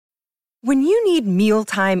When you need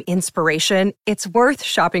mealtime inspiration, it's worth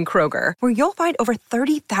shopping Kroger, where you'll find over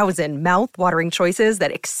 30,000 mouth-watering choices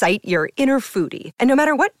that excite your inner foodie. And no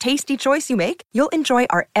matter what tasty choice you make, you'll enjoy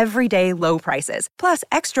our everyday low prices, plus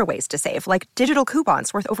extra ways to save, like digital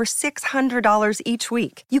coupons worth over $600 each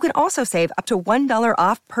week. You can also save up to $1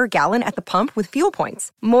 off per gallon at the pump with fuel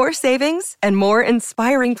points. More savings and more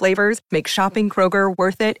inspiring flavors make shopping Kroger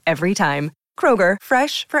worth it every time. Kroger,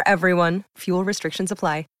 fresh for everyone. Fuel restrictions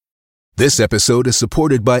apply. This episode is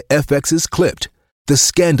supported by FX's Clipped, the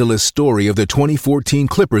scandalous story of the 2014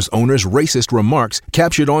 Clippers owner's racist remarks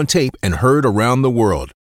captured on tape and heard around the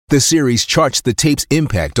world. The series charts the tape's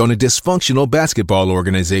impact on a dysfunctional basketball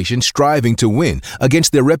organization striving to win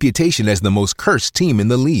against their reputation as the most cursed team in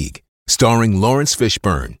the league. Starring Lawrence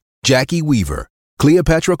Fishburne, Jackie Weaver,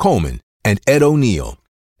 Cleopatra Coleman, and Ed O'Neill.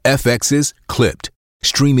 FX's Clipped,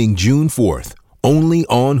 streaming June 4th, only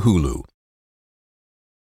on Hulu.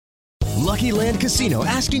 Lucky Land Casino,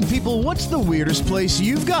 asking people, what's the weirdest place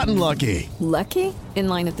you've gotten lucky? Lucky? In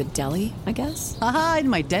line at the deli, I guess? Aha, in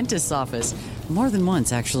my dentist's office. More than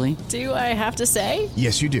once, actually. Do I have to say?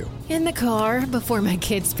 Yes, you do. In the car before my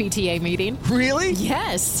kids' PTA meeting. Really?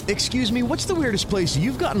 Yes. Excuse me, what's the weirdest place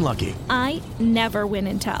you've gotten lucky? I never win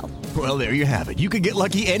and tell. Well, there you have it. You can get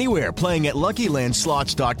lucky anywhere, playing at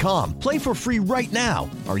LuckyLandSlots.com. Play for free right now.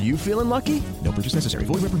 Are you feeling lucky? No purchase necessary.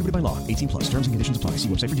 Void where prohibited by law. 18+. Terms and conditions apply. See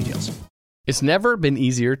website for details. It's never been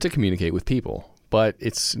easier to communicate with people, but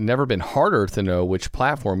it's never been harder to know which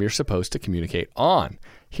platform you're supposed to communicate on.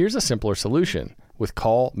 Here's a simpler solution. With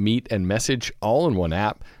Call, Meet, and Message all in one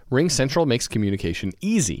app, RingCentral makes communication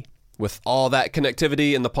easy. With all that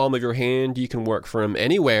connectivity in the palm of your hand, you can work from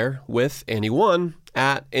anywhere, with anyone,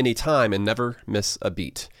 at any time, and never miss a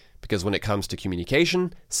beat. Because when it comes to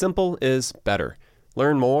communication, simple is better.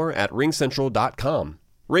 Learn more at ringcentral.com.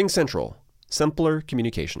 RingCentral. Simpler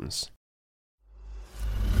communications.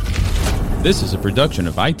 This is a production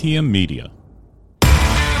of ITM Media.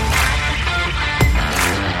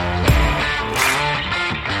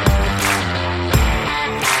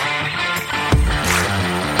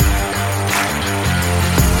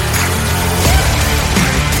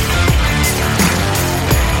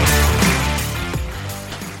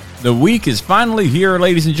 The week is finally here,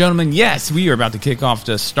 ladies and gentlemen. Yes, we are about to kick off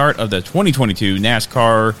the start of the 2022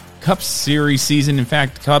 NASCAR Cup Series season. In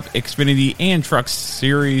fact, Cup, Xfinity, and Truck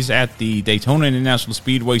Series at the Daytona International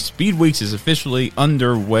Speedway. Speed Weeks is officially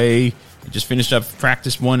underway. We just finished up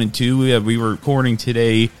practice 1 and 2. We were recording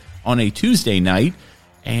today on a Tuesday night,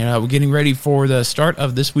 and we're getting ready for the start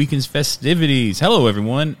of this weekend's festivities. Hello,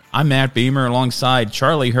 everyone. I'm Matt Beamer alongside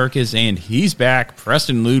Charlie Herkes, and he's back.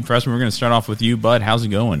 Preston Lude. Preston, we're going to start off with you, bud. How's it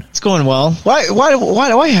going? It's going well. Why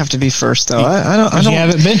do I have to be first, though? I don't. You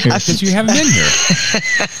haven't been here. Because you haven't been here.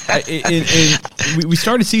 We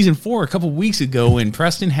started season 4 a couple weeks ago, and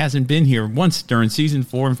Preston hasn't been here once during season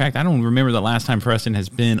 4. In fact, I don't remember the last time Preston has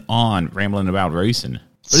been on Rambling About Racing.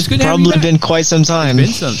 But it's good to probably been quite some time.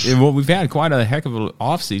 Well, we've had quite a heck of an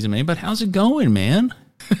off season, man. But how's it going, man?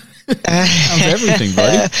 How's everything,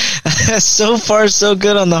 buddy? So far, so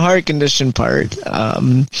good on the heart condition part.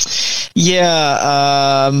 Was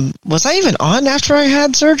I even on after I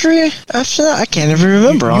had surgery? After that, I can't even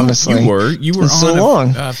remember. Honestly, you were on so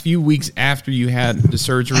long. A few weeks after you had the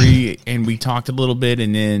surgery, and we talked a little bit,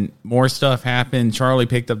 and then more stuff happened. Charlie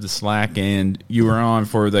picked up the slack, and you were on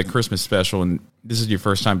for the Christmas special, and this is your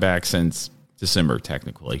first time back since December,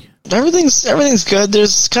 technically. Everything's good.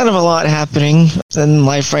 There's kind of a lot happening in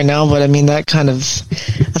life right now, but I mean, I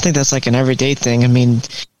think that's like an everyday thing. I mean,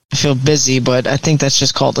 I feel busy, but I think that's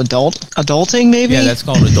just called adulting, maybe? Yeah, that's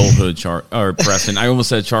called adulthood, or Preston. I almost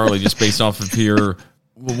said Charlie just based off of your,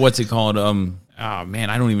 what's it called? Oh, man,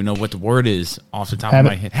 I don't even know what the word is off the top of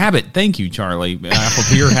my head. Habit. Thank you, Charlie.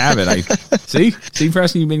 Pure habit. See,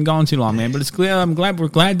 Preston, you've been gone too long, man. But it's clear. We're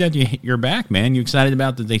glad that you're back, man. You excited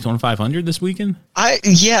about the Daytona 500 this weekend?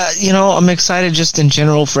 I'm excited just in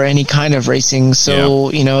general for any kind of racing. So,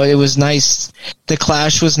 it was nice. The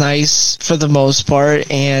Clash was nice for the most part,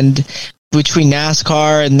 and between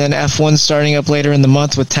NASCAR and then F1 starting up later in the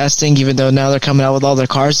month with testing, even though now they're coming out with all their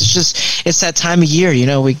cars, it's that time of year,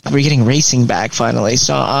 we're getting racing back finally.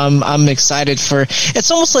 So I'm excited for,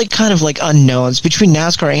 it's almost like kind of like unknowns between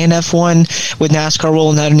NASCAR and F1, with NASCAR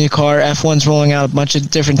rolling out a new car, F1's rolling out a bunch of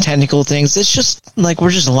different technical things. It's just like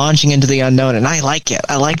we're just launching into the unknown, and I like it.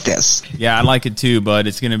 I like this. Yeah, I like it too, but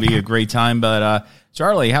it's going to be a great time. But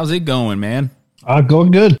Charlie, how's it going, man? Going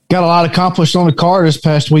good. Got a lot accomplished on the car this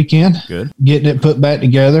past weekend. Good. Getting it put back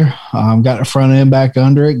together. Got the front end back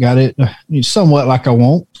under it. Got it somewhat like I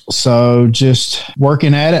want. So just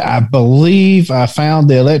working at it. I believe I found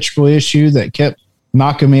the electrical issue that kept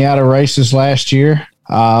knocking me out of races last year.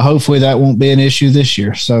 Hopefully that won't be an issue this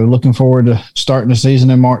year. So looking forward to starting the season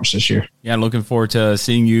in March this year. Yeah, looking forward to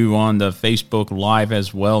seeing you on the Facebook Live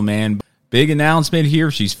as well, man. Big announcement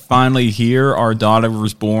here. She's finally here. Our daughter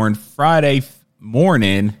was born Friday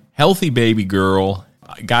morning. Healthy baby girl.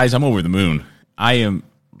 Guys, I'm over the moon. I am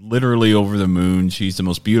literally over the moon. She's the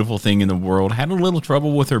most beautiful thing in the world. Had a little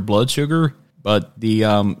trouble with her blood sugar, but the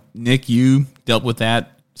NICU dealt with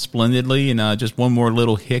that splendidly. And just one more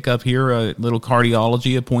little hiccup here, a little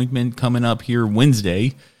cardiology appointment coming up here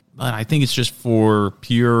Wednesday. But I think it's just for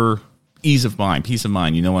pure peace of mind,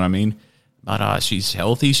 you know what I mean? But she's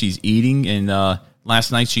healthy, she's eating, and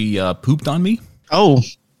last night she pooped on me. Oh,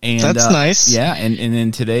 and that's nice. Yeah, and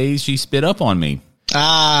then today she spit up on me.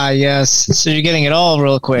 Ah, yes. So you're getting it all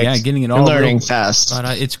real quick. Yeah, getting it all. You're learning fast.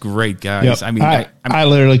 But it's great, guys. Yep. I mean, I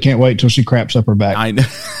literally can't wait till she craps up her back. I know.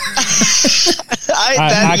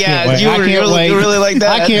 I can't wait. You really like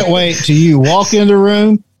that. I can't wait till you walk in the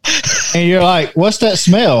room and you're like, "What's that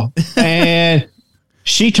smell?" And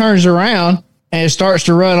she turns around and it starts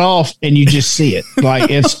to run off, and you just see it. Like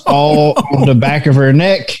it's all on the back of her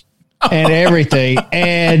neck and everything.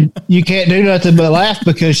 And you can't do nothing but laugh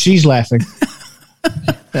because she's laughing.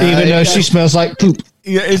 Even though she smells like poop.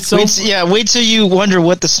 Yeah, it's so wait till you wonder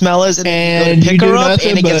what the smell is, and you pick her up,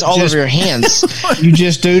 and it gets all over your hands. You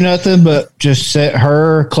just do nothing but just set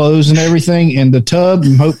her clothes and everything in the tub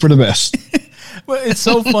and hope for the best. Well, it's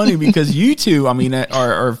so funny because you two, I mean,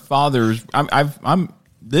 are fathers. I'm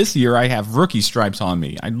this year I have rookie stripes on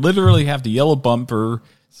me. I literally have the yellow bumper.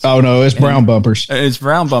 Oh no, it's brown bumpers. It's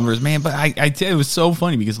brown bumpers, man. But I tell you, it was so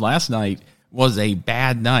funny because last night was a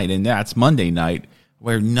bad night, and that's Monday night,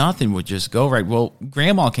 where nothing would just go right. Well,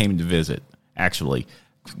 Grandma came to visit, actually.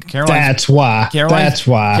 That's why.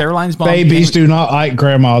 Caroline's mom babies do not like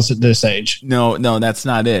grandmas at this age. No, that's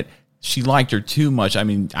not it. She liked her too much. I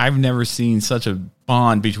mean, I've never seen such a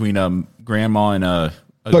bond between grandma and a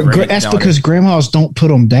but that's because grandmas don't put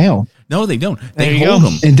them down. No, they don't. They hold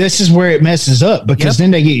them. And this is where it messes up because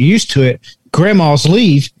then they get used to it. Grandmas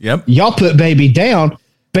leave. Yep. Y'all put baby down.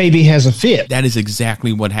 Baby has a fit. That is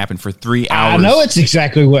exactly what happened for 3 hours. I know it's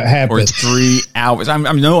exactly what happened. Or 3 hours. I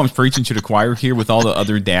know I'm preaching to the choir here with all the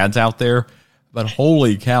other dads out there, but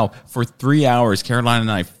holy cow. For 3 hours, Caroline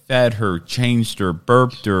and I fed her, changed her,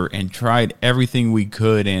 burped her, and tried everything we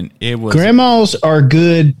could. And it was... Grandmas are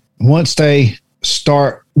good once they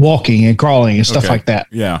start walking and crawling and stuff like that.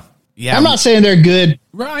 Yeah. I'm not saying they're good.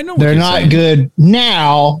 Right, I know they're not good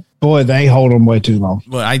now. Boy, they hold them way too long.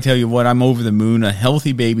 Well, I tell you what, I'm over the moon. A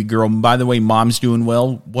healthy baby girl. By the way, mom's doing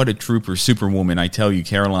well. What a trooper, superwoman. I tell you,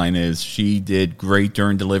 Caroline is. She did great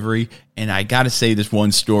during delivery. And I got to say this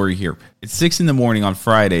one story here. At 6 in the morning on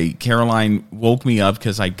Friday, Caroline woke me up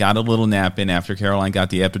because I got a little nap in after Caroline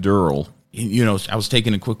got the epidural. You know, I was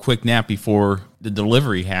taking a quick nap before the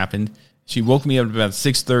delivery happened. She woke me up at about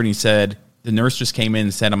 6:30 and said, the nurse just came in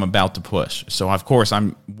and said, I'm about to push. So, of course,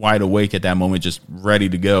 I'm wide awake at that moment, just ready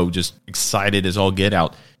to go, just excited as all get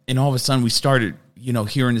out. And all of a sudden, we started,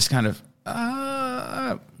 hearing this kind of,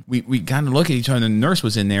 we kind of look at each other, and the nurse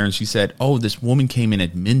was in there, and she said, oh, this woman came in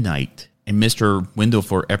at midnight and missed her window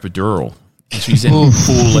for epidural. And she's in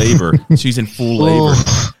full labor. She's in full labor.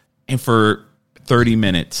 And for 30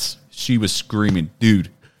 minutes, she was screaming, dude.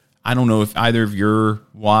 I don't know if either of your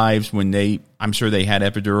wives, I'm sure they had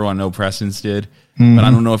epidural. I know Preston's did. Mm-hmm. But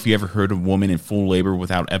I don't know if you ever heard of a woman in full labor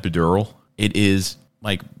without epidural. It is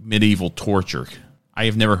like medieval torture. I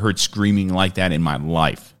have never heard screaming like that in my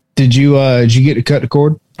life. Did you get to cut the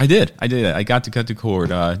cord? I did. I got to cut the cord.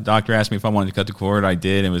 Doctor asked me if I wanted to cut the cord. I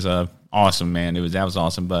did. It was awesome, man. That was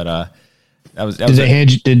awesome. But did they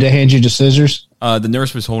hand you the scissors? The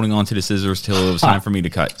nurse was holding on to the scissors till it was time for me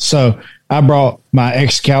to cut. So I brought my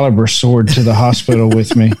Excalibur sword to the hospital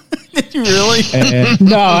with me. Did you really?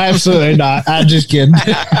 No, absolutely not. I'm just kidding.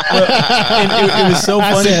 It was so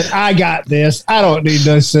funny. I said, I got this. I don't need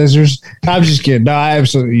those scissors. I'm just kidding. No, I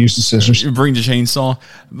absolutely use the scissors. You bring the chainsaw.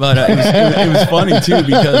 But it was funny, too,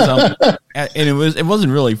 because and it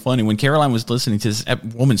wasn't really funny. When Caroline was listening to this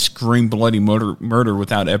woman scream bloody murder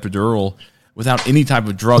without epidural, without any type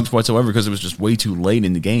of drugs whatsoever, because it was just way too late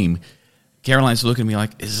in the game, Caroline's looking at me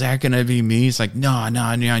like, is that going to be me? It's like, no,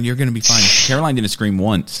 you're going to be fine. Caroline didn't scream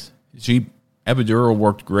once. Epidural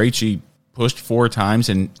worked great. She pushed 4 times,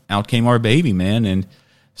 and out came our baby, man. And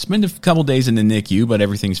spent a couple days in the NICU, but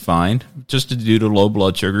everything's fine. Just due to low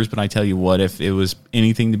blood sugars. But I tell you what, if it was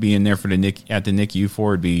anything to be in there for at the NICU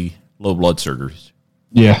for, it'd be low blood sugars.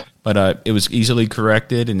 Yeah. But it was easily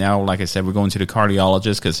corrected, and now, like I said, we're going to the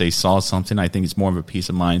cardiologist because they saw something. I think it's more of a peace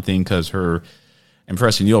of mind thing because and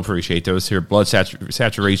Preston, you'll appreciate those. Her blood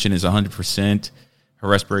saturation is 100%. Her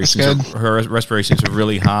respirations are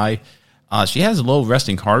really high. She has a low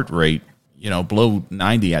resting heart rate, below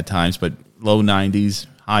 90 at times, but low 90s,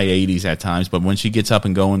 high 80s at times. But when she gets up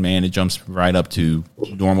and going, man, it jumps right up to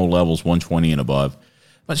normal levels, 120 and above.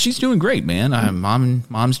 But she's doing great, man.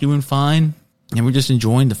 Mom's doing fine. And we're just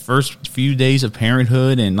enjoying the first few days of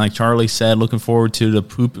parenthood. And like Charlie said, looking forward to the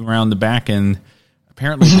poop around the back and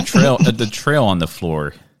apparently the trail on the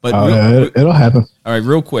floor. But it'll happen. All right,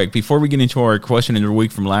 real quick, before we get into our question of the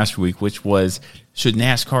week from last week, which was, should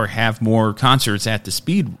NASCAR have more concerts at the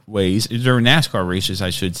speedways, during NASCAR races, I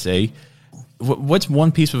should say, what's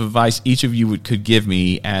one piece of advice each of you could give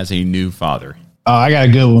me as a new father? I got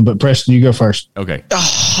a good one, but Preston, you go first. Okay.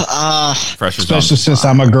 Especially since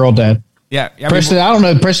I'm a girl dad. Yeah, Preston. I don't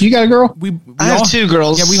know. Preston, you got a girl? I have two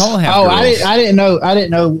girls. Yeah, we all have. Oh, girls. I didn't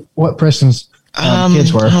know what Preston's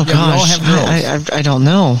kids were. Oh gosh, we all have girls. I don't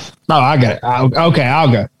know. Oh, I got it. Okay,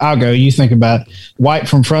 I'll go. You think about it. Wipe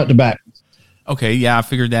from front to back. Okay, yeah, I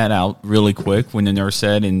figured that out really quick when the nurse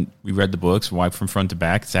said, and we read the books, wipe from front to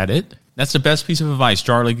back. Is that it? That's the best piece of advice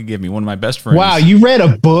Charlie could give me. One of my best friends. Wow, you read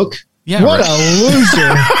a book? Yeah, what a loser!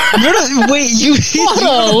 You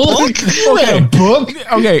read a book?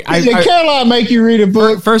 Okay, did Caroline make you read a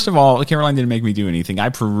book? First of all, Caroline didn't make me do anything. I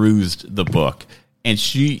perused the book, and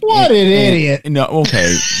What an idiot! No,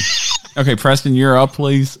 okay, okay, Preston, you're up,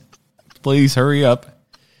 please. Please hurry up.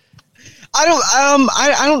 I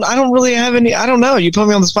don't really have any. I don't know. You put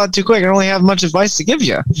me on the spot too quick. I don't really have much advice to give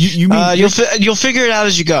you. You mean you'll figure it out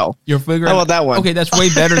as you go. You'll figure. How about that one? Okay, that's way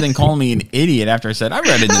better than calling me an idiot after I said I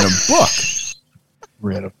read it in a book.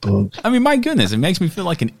 Read a book. I mean, my goodness, it makes me feel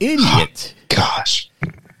like an idiot. Gosh.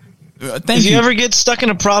 If you ever get stuck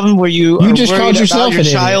in a problem where you just called yourself your an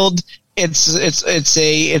child, it's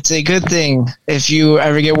a good thing if you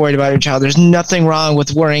ever get worried about your child. There's nothing wrong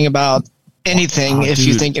with worrying about anything if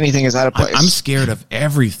you think anything is out of place. I'm scared of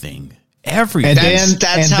everything. And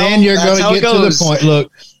then you're going to get to the point.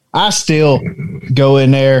 Look, I still go in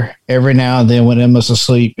there every now and then when Emma's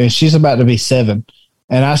asleep, and she's about to be 7,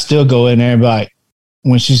 and I still go in there and be like,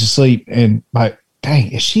 when she's asleep, and like,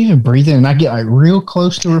 dang, is she even breathing? And I get like real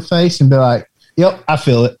close to her face and be like, yep, I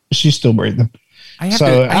feel it. She's still breathing.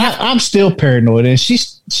 I'm still paranoid, and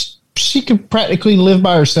she could practically live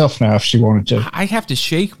by herself now if she wanted to. I have to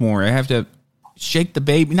shake more. I have to shake the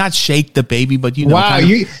baby, not shake the baby, but wow,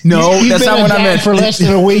 that's not what I meant. For less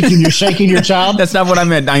than a week, and you're shaking your child. That's not what I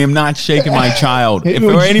meant. I am not shaking my child. Did you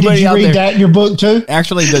read that in your book too?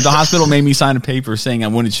 Actually, the hospital made me sign a paper saying I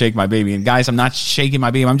wouldn't shake my baby. And guys, I'm not shaking my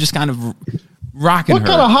baby. I'm just kind of rocking her. What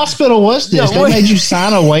kind of hospital was this? They made you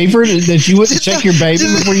sign a waiver that you wouldn't check your baby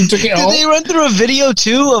before you took it home? Did they run through a video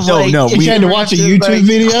too? We had to watch a YouTube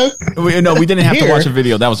video? We didn't have to watch a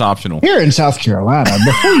video. That was optional. Here in South Carolina,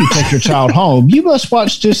 before you take your child home, you must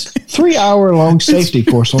watch this 3-hour-long safety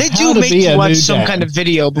course. They do make you watch some kind of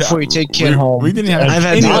video before you take kid home. We didn't have. I've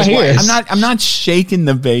had those. I'm not shaking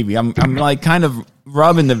the baby. I'm like kind of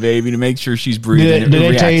rubbing the baby to make sure she's breathing. Did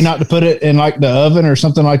they tell you not to put it in like the oven or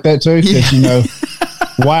something like that too? Because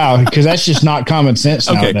wow, because that's just not common sense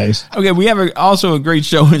nowadays. Okay, we have also a great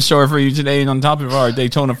show in store for you today. And on top of our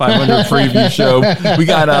Daytona 500 preview show, we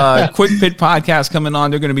got a Quick Pit podcast coming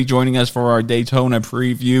on. They're going to be joining us for our Daytona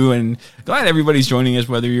preview. And glad everybody's joining us,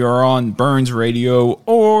 whether you're on Burns Radio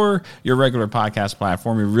or your regular podcast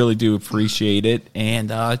platform. We really do appreciate it and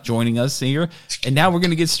joining us here. And now we're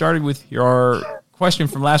going to get started with your question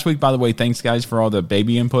from last week. By the way, thanks guys for all the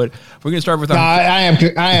baby input. We're going to start with I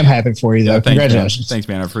am happy for you though. Congratulations. Thanks,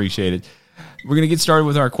 man. I appreciate it. We're going to get started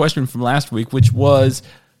with our question from last week, which was,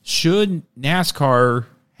 should NASCAR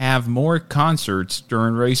have more concerts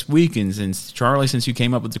during race weekends? And Charlie, since you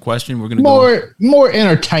came up with the question, we're going to more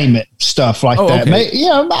entertainment stuff like that. Okay.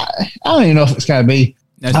 I don't even know if it's got to be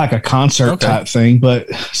like a concert type thing,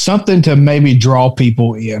 but something to maybe draw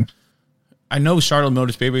people in. I know Charlotte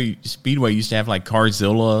Motor Speedway used to have like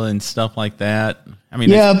Carzilla and stuff like that. I mean,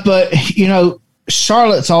 but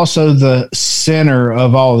Charlotte's also the center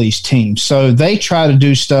of all these teams, so they try to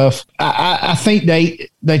do stuff. I think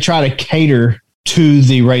they try to cater to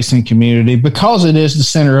the racing community because it is the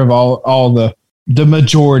center of all the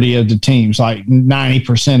majority of the teams, like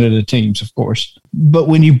 90% of the teams, of course. But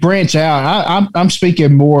when you branch out, I'm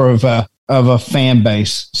speaking more of a fan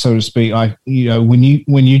base, so to speak. Like, when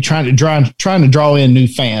you trying to draw in new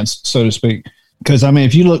fans, so to speak. Because I mean,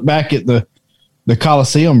 if you look back at the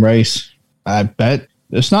Coliseum race, I bet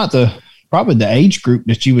it's not probably the age group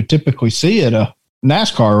that you would typically see at a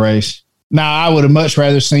NASCAR race. Now, I would have much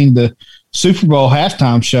rather seen the Super Bowl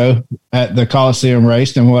halftime show at the Coliseum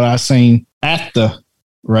race than what I seen at the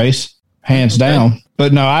race, hands down.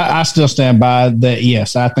 But no, I still stand by that.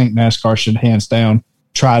 Yes, I think NASCAR should hands down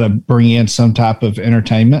try to bring in some type of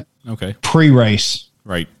entertainment. Okay. Pre-race.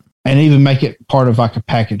 Right. And even make it part of like a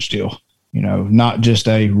package deal, you know, not just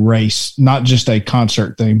a race, not just a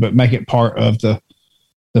concert thing, but make it part of the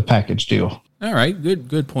package deal. All right.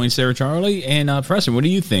 Good points there, Charlie. And Preston, what do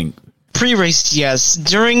you think? Pre-race, yes.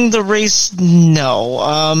 During the race,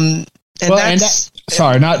 no.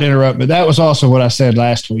 Sorry, not to interrupt, but that was also what I said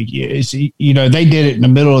last week. You know, they did it in the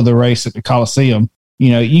middle of the race at the Coliseum.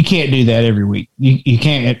 You know, you can't do that every week. You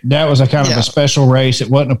can't. That was a kind of a special race. It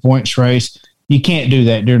wasn't a points race. You can't do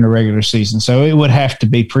that during the regular season. So it would have to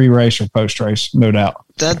be pre-race or post-race, no doubt.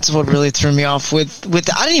 That's what really threw me off with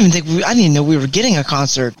I didn't even know we were getting a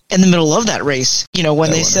concert in the middle of that race. You know, when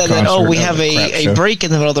they said that, we have a break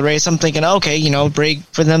in the middle of the race, I'm thinking, okay, you know, break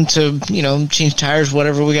for them to, you know, change tires,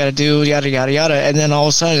 whatever we got to do, yada, yada, yada. And then all of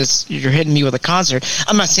a sudden you're hitting me with a concert.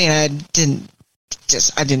 I'm not saying I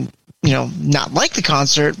didn't, you know, not like the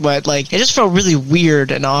concert, but like it just felt really weird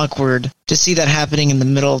and awkward to see that happening in the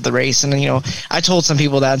middle of the race. And, you know, I told some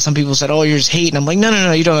people that, and some people said, oh, you're just hating. I'm like,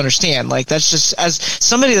 no, you don't understand. Like, that's just, as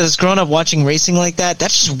somebody that's grown up watching racing like that,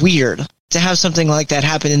 that's just weird to have something like that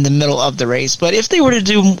happen in the middle of the race. But if they were to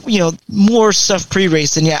do, you know, more stuff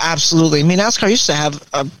pre-race, then yeah, absolutely. I mean, NASCAR used to have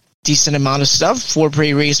a decent amount of stuff for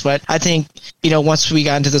pre-race, but I think, you know, once we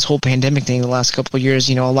got into this whole pandemic thing the last couple of years,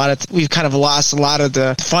 you know, we've kind of lost a lot of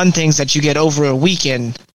the fun things that you get over a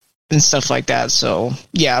weekend and stuff like that. So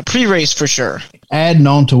yeah, pre-race for sure. Adding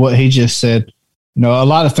on to what he just said, you know, a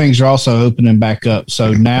lot of things are also opening back up.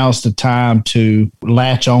 So now's the time to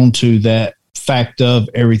latch on to that fact of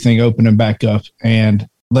everything opening back up, and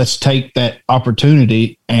let's take that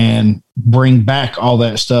opportunity and bring back all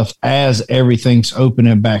that stuff as everything's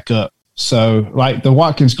opening back up. So like the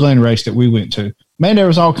Watkins Glen race that we went to, man, there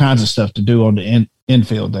was all kinds of stuff to do on the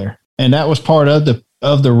infield there. And that was part of the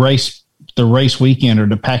race weekend, or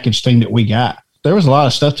the package thing that we got. There was a lot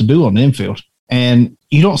of stuff to do on the infield, and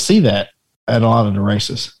you don't see that at a lot of the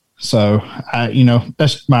races. So, you know,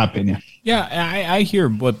 that's my opinion. Yeah, I hear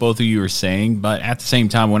what both of you are saying, but at the same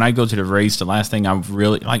time, when I go to the race, the last thing I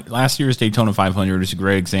really like, last year's Daytona 500 is a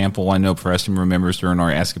great example. I know Preston remembers during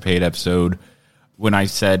our Escapade episode when I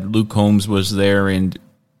said Luke Combs was there, and,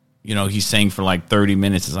 you know, he sang for like 30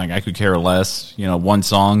 minutes. It's like, I could care less. You know, one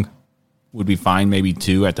song would be fine, maybe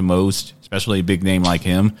two at the most, especially a big name like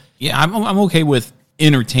him. Yeah, I'm okay with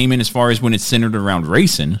entertainment as far as when it's centered around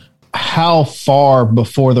racing. How far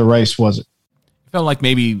before the race was it? It felt like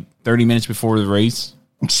maybe 30 minutes before the race.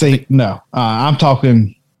 See, no, I'm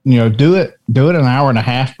talking, you know, do it an hour and a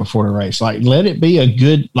half before the race. Like, let it be a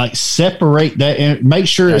good, like, separate that, make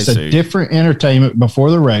sure it's a different entertainment before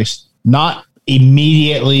the race, not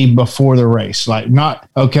immediately before the race. Like, not,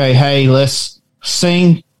 okay, hey, let's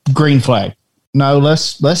sing green flag. No,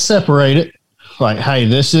 let's separate it. Like, hey,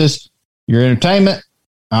 this is your entertainment.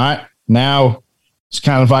 All right, now it's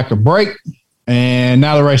kind of like a break, and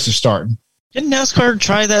now the race is starting. Didn't NASCAR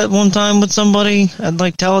try that one time with somebody at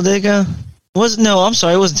like Talladega? It wasn't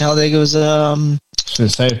Talladega. It was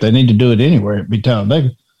Should say if they need to do it anywhere, it'd be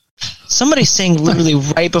Talladega. Somebody sang literally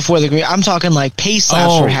right before the green. I'm talking like pace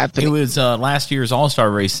laps were happening. It was last year's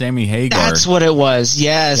All-Star race, Sammy Hagar. That's what it was.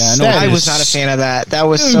 Yes, yeah, I was not a fan of that. That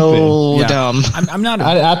was so dumb. I'm not.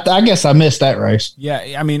 I guess I missed that race.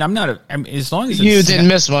 Yeah, I mean, I'm not. As long as you didn't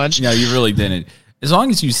miss much. No, you really didn't. As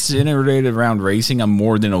long as you center it around racing, I'm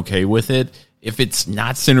more than okay with it. If it's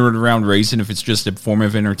not centered around racing, if it's just a form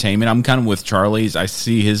of entertainment, I'm kind of with Charlie's. I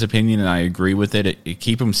see his opinion and I agree with it.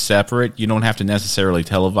 Keep them separate. You don't have to necessarily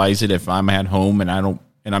televise it. If I'm at home and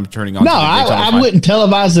I'm turning on. No, I wouldn't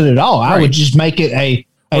televise it at all. Right. I would just make it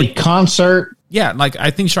a concert. Yeah, like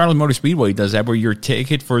I think Charlotte Motor Speedway does that, where your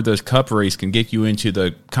ticket for the Cup race can get you into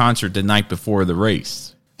the concert the night before the race.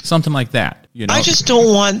 Something like that, you know. I just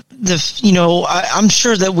don't want I'm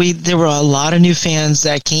sure that there were a lot of new fans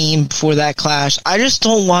that came for that clash. I just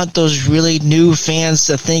don't want those really new fans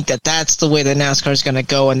to think that that's the way that NASCAR is going to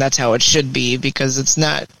go and that's how it should be, because it's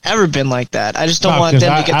not ever been like that. I just don't want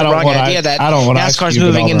them to get the wrong idea that NASCAR is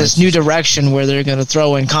moving in this new direction where they're going to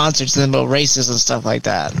throw in concerts in the middle of races and stuff like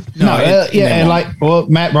that.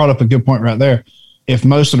 Matt brought up a good point right there. If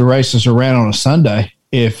most of the races are ran on a Sunday,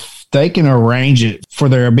 if they can arrange it for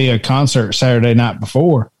there to be a concert Saturday night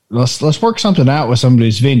before, let's work something out with some of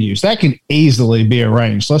these venues. That can easily be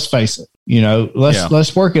arranged. Let's face it. You know,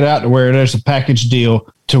 let's work it out to where there's a package deal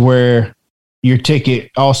to where your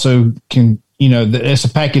ticket also can, you know, it's a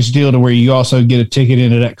package deal to where you also get a ticket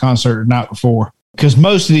into that concert the night before. Because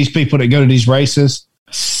most of these people that go to these races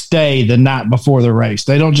stay the night before the race.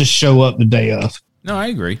 They don't just show up the day of. No, I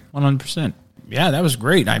agree 100%. Yeah, that was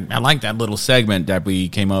great. I like that little segment that we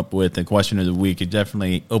came up with, the question of the week. It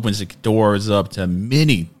definitely opens the doors up to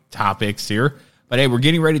many topics here. But hey, we're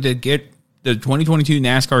getting ready to get the 2022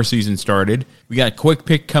 NASCAR season started. We got a quick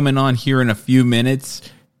pick coming on here in a few minutes.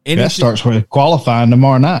 That starts with qualifying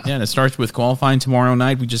tomorrow night. Yeah, it starts with qualifying tomorrow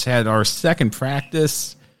night. We just had our second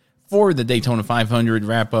practice for the Daytona 500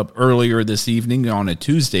 wrap up earlier this evening on a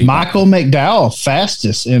Tuesday. Michael McDowell,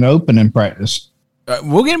 fastest in opening practice.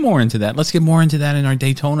 We'll get more into that. Let's get more into that in our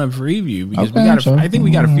Daytona preview because I think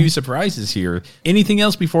we got a few surprises here. Anything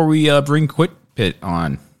else before we bring Quick Pit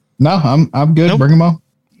on? No, I'm good. Nope. Bring them on.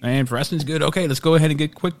 And Preston's good. Okay, let's go ahead and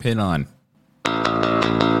get Quick Pit on.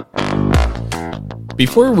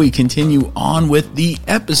 Before we continue on with the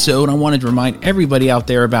episode, I wanted to remind everybody out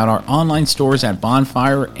there about our online stores at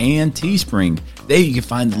Bonfire and Teespring. There you can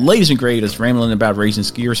find the latest and greatest rambling about racing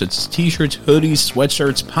gear such as t-shirts, hoodies,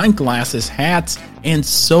 sweatshirts, pint glasses, hats, and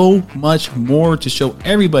so much more to show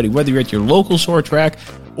everybody, whether you're at your local short track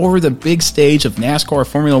or the big stage of NASCAR or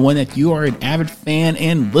Formula One, that you are an avid fan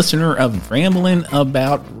and listener of Rambling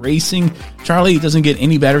About Racing. Charlie, it doesn't get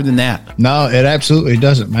any better than that. No, it absolutely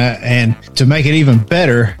doesn't, Matt. And to make it even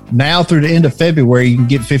better, now through the end of February, you can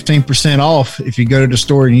get 15% off if you go to the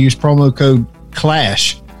store and use promo code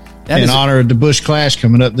CLASH. In honor of the Busch Clash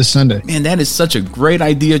coming up this Sunday. Man, that is such a great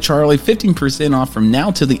idea, Charlie. 15% off from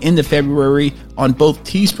now till the end of February on both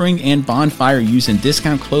Teespring and Bonfire using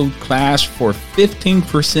discount code CLASH for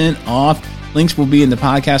 15% off. Links will be in the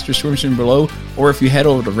podcast description below, or if you head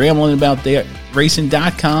over to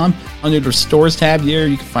ramblingaboutRacing.com under the stores tab there,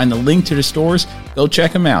 you can find the link to the stores. Go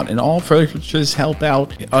check them out. And all purchases help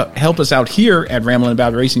us out here at Rambling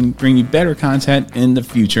About Racing, bring you better content in the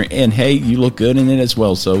future. And hey, you look good in it as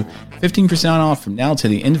well. So 15% off from now to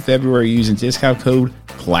the end of February using discount code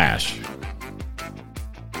CLASH.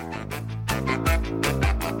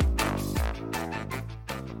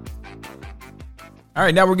 All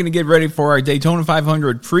right, now we're going to get ready for our Daytona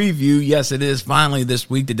 500 preview. Yes, it is finally this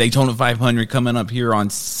week, the Daytona 500 coming up here on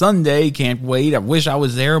Sunday. Can't wait. I wish I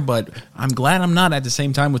was there, but I'm glad I'm not at the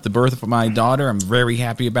same time with the birth of my daughter. I'm very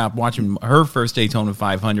happy about watching her first Daytona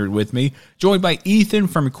 500 with me. Joined by Ethan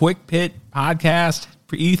from Quick Pit Podcast.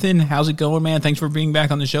 Ethan, how's it going, man? Thanks for being back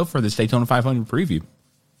on the show for this Daytona 500 preview.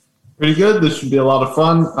 Pretty good. This should be a lot of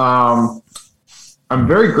fun. I'm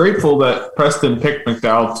very grateful that Preston picked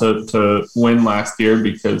McDowell to win last year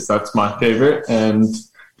because that's my favorite, and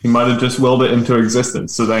he might have just willed it into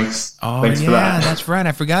existence. So thanks for that. Yeah, that's right.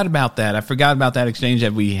 I forgot about that. I forgot about that exchange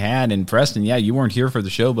that we had. And Preston, yeah, you weren't here for the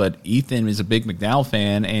show, but Ethan is a big McDowell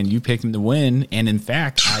fan, and you picked him to win. And in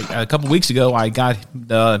fact, a couple weeks ago, I got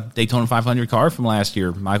the Daytona 500 car from last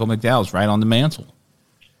year. Michael McDowell's right on the mantle.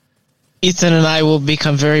 Ethan and I will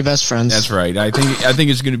become very best friends. That's right. I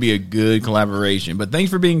think it's going to be a good collaboration. But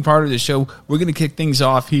thanks for being part of the show. We're going to kick things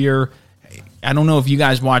off here. I don't know if you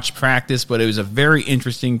guys watched practice, but it was a very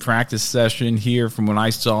interesting practice session here from what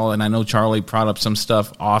I saw. And I know Charlie brought up some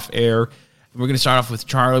stuff off air. We're going to start off with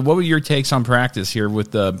Charlie. What were your takes on practice here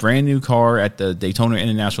with the brand new car at the Daytona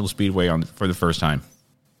International Speedway for the first time?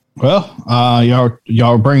 Well,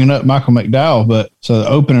 y'all were bringing up Michael McDowell, but so the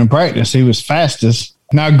opening practice, he was fastest.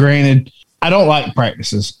 Now, granted, I don't like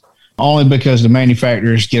practices only because the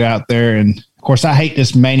manufacturers get out there. And, of course, I hate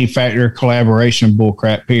this manufacturer collaboration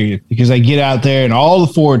bullcrap, period, because they get out there and all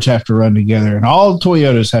the Fords have to run together and all the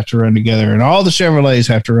Toyotas have to run together and all the Chevrolets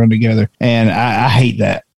have to run together. And I hate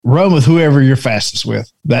that. Run with whoever you're fastest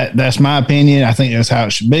with. That's my opinion. I think that's how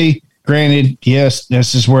it should be. Granted, yes,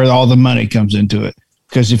 this is where all the money comes into it.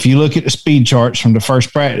 Because if you look at the speed charts from the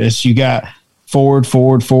first practice, you got Ford in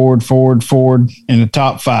the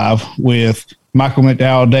top five with Michael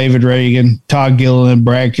McDowell, David Reagan, Todd Gilliland,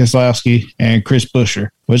 Brad Keselowski, and Chris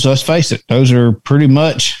Buescher. Which, let's face it, those are pretty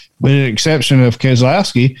much, with the exception of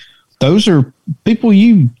Keselowski, those are people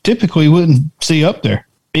you typically wouldn't see up there,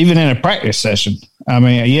 even in a practice session. I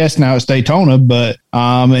mean, yes, now it's Daytona, but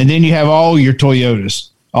and then you have all your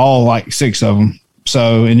Toyotas, all like 6 of them.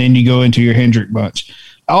 So, and then you go into your Hendrick bunch.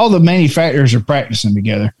 All the manufacturers are practicing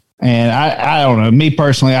together. And I don't know. Me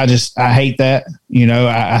personally, I hate that. You know,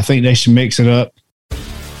 I think they should mix it up.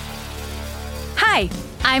 Hi,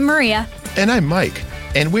 I'm Maria. And I'm Mike.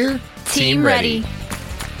 And we're Team Ready.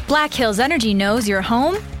 Black Hills Energy knows your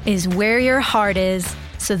home is where your heart is.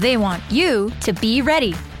 So they want you to be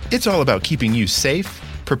ready. It's all about keeping you safe,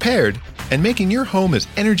 prepared, and making your home as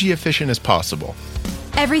energy efficient as possible.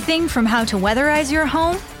 Everything from how to weatherize your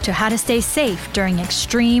home to how to stay safe during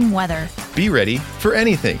extreme weather. Be ready for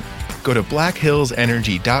anything. Go to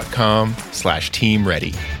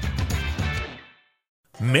blackhillsenergy.com/teamready.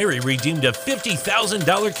 Mary redeemed a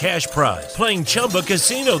 $50,000 cash prize playing Chumba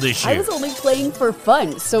Casino this year. I was only playing for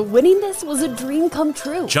fun, so winning this was a dream come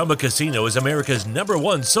true. Chumba Casino is America's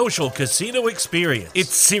 #1 social casino experience.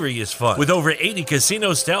 It's serious fun. With over 80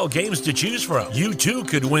 casino-style games to choose from, you too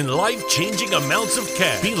could win life-changing amounts of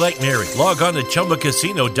cash. Be like Mary. Log on to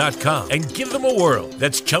ChumbaCasino.com and give them a whirl.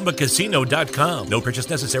 That's ChumbaCasino.com. No purchase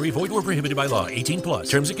necessary. Void where prohibited by law. 18+.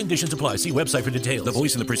 Terms and conditions apply. See website for details. The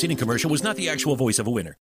voice in the preceding commercial was not the actual voice of a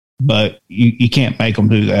winner. But you can't make them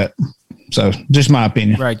do that. So, just my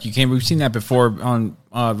opinion. Right, you can't. We've seen that before on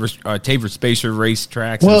Taver Spacer race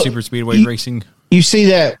tracks and super speedway racing. You see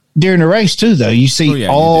that during the race too, though. You see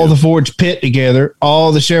all the Fords pit together,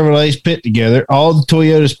 all the Chevrolets pit together, all the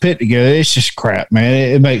Toyotas pit together. It's just crap, man.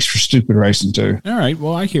 It makes for stupid racing too. All right,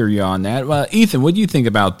 well, I hear you on that. Well, Ethan, what do you think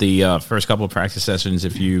about the first couple of practice sessions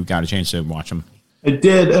if you got a chance to watch them? I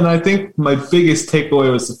did, and I think my biggest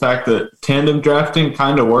takeaway was the fact that tandem drafting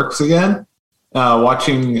kind of works again.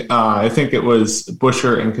 Watching, I think it was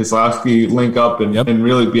Buescher and Keselowski link up and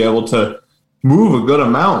really be able to move a good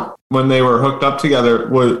amount when they were hooked up together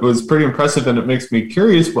was pretty impressive, and it makes me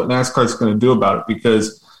curious what NASCAR is going to do about it,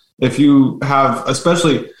 because if you have,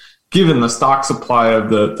 especially given the stock supply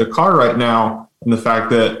of the car right now and the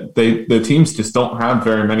fact that the teams just don't have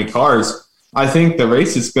very many cars, I think the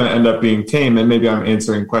race is going to end up being tame, and maybe I'm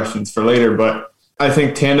answering questions for later, but I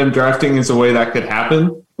think tandem drafting is a way that could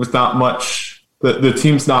happen with not much, the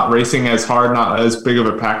team's not racing as hard, not as big of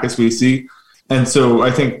a pack as we see. And so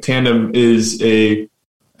I think tandem is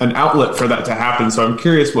an outlet for that to happen. So I'm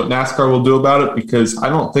curious what NASCAR will do about it, because I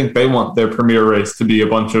don't think they want their premier race to be a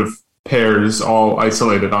bunch of pairs all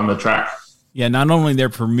isolated on the track. Yeah, not only their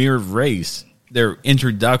premier race, their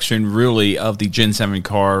introduction really of the Gen 7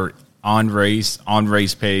 car on race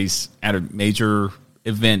pace at a major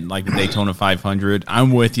event like the Daytona 500.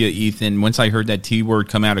 I'm with you, Ethan. Once I heard that T word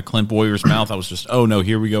come out of Clint Bowyer's mouth, I was just, oh no,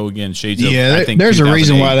 here we go again. Shades of, I think there's a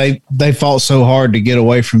reason why they fought so hard to get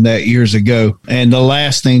away from that years ago. And the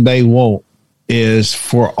last thing they want is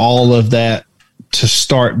for all of that to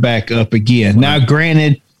start back up again. Now,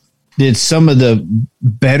 granted, did some of the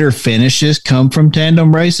better finishes come from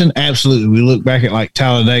tandem racing? Absolutely. We look back at like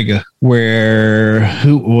Talladega, where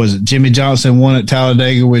who was it? Jimmy Johnson won at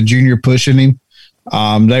Talladega with Junior pushing him.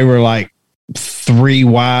 They were like 3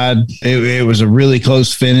 wide. It was a really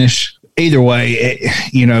close finish. Either way,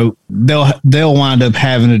 they'll wind up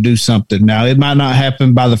having to do something. Now, it might not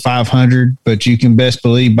happen by the 500, but you can best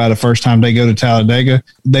believe by the first time they go to Talladega,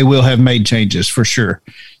 they will have made changes for sure.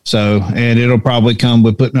 So, and it'll probably come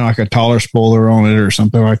with putting like a taller spoiler on it or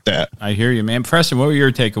something like that. I hear you, man. Preston, what were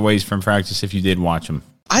your takeaways from practice if you did watch them?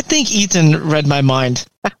 I think Ethan read my mind.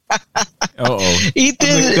 Ethan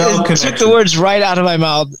took the words right out of my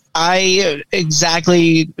mouth. I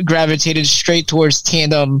exactly gravitated straight towards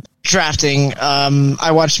tandem drafting.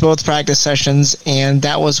 I watched both practice sessions, and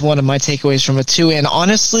that was one of my takeaways from it too. And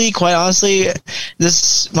quite honestly,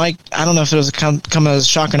 this might, I don't know if it was come as a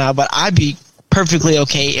shock or not, but I'd be perfectly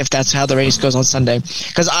okay if that's how the race goes on Sunday,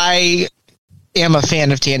 because I am a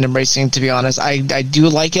fan of tandem racing, to be honest. I do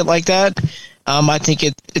like it like that. I think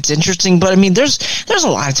it's interesting, but I mean, there's a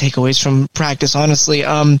lot of takeaways from practice, honestly.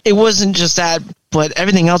 It wasn't just that, but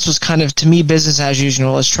everything else was kind of, to me, business as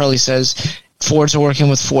usual, as Charlie says. Fords are working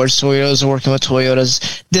with Fords, Toyotas are working with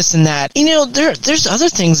Toyotas, this and that. There's other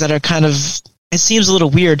things that are kind of, it seems a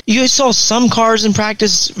little weird. You saw some cars in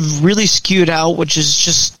practice really skewed out, which is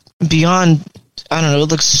just beyond, I don't know, it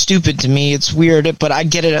looks stupid to me. It's weird, but I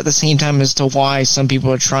get it at the same time as to why some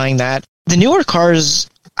people are trying that. The newer cars,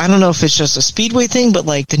 I don't know if it's just a speedway thing, but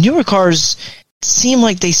like the newer cars seem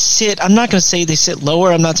like they sit, I'm not going to say they sit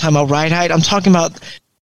lower. I'm not talking about ride height. I'm talking about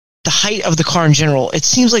the height of the car in general. It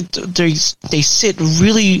seems like they sit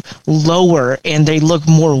really lower and they look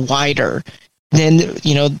more wider than,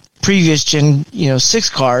 previous Gen, 6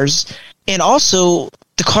 cars. And also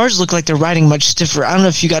the cars look like they're riding much stiffer. I don't know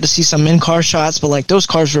if you got to see some in-car shots, but like those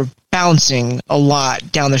cars were bouncing a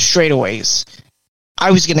lot down the straightaways.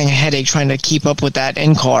 I was getting a headache trying to keep up with that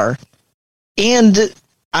in-car. And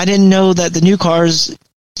I didn't know that the new cars,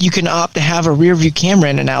 you can opt to have a rear-view camera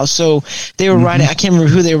in it now. So they were riding, I can't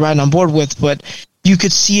remember who they were riding on board with, but you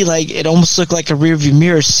could see like it almost looked like a rear-view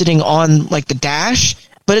mirror sitting on like the dash,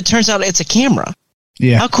 but it turns out it's a camera.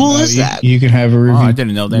 Yeah. How cool is that? You can have a review, I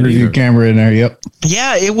didn't know that review camera in there. Yep.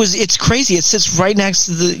 Yeah, it's crazy. It sits right next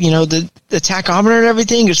to the tachometer and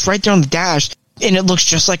everything. It's right there on the dash. And it looks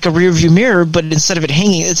just like a rear view mirror, but instead of it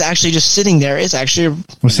hanging, it's actually just sitting there. It's actually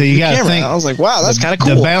you got to think. I was like, wow, that's kind of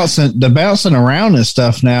cool. The bouncing around and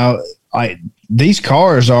stuff now. These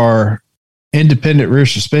cars are independent rear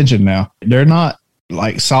suspension now. They're not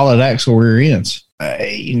like solid axle rear ends.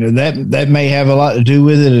 that may have a lot to do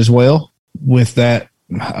with it as well, with that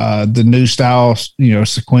the new style,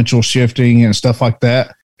 sequential shifting and stuff like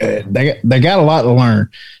that. They got a lot to learn.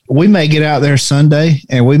 We may get out there Sunday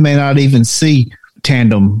and we may not even see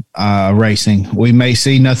tandem racing. We may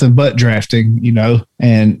see nothing but drafting,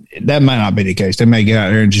 and that might not be the case. They may get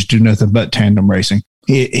out there and just do nothing but tandem racing.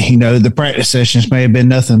 The practice sessions may have been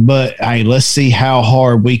nothing but, hey, let's see how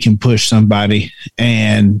hard we can push somebody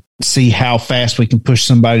and see how fast we can push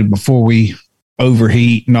somebody before we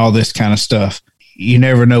overheat and all this kind of stuff. You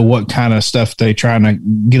never know what kind of stuff they trying to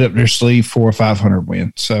get up their sleeve for a 500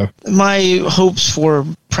 win. So my hopes for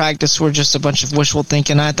practice were just a bunch of wishful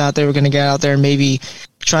thinking. I thought they were going to get out there and maybe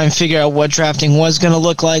try and figure out what drafting was going to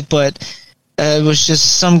look like, but it was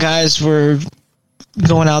just some guys were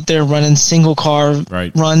going out there running single car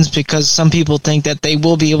runs because some people think that they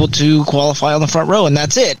will be able to qualify on the front row, and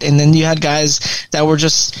that's it. And then you had guys that were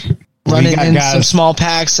just running in some small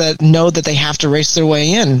packs that know that they have to race their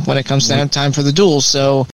way in when it comes time for the duels.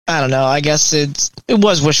 So I don't know. I guess it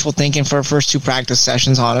was wishful thinking for first two practice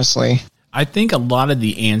sessions, honestly. I think a lot of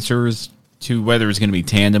the answers to whether it's going to be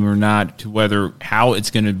tandem or not, to how it's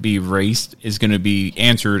going to be raced, is going to be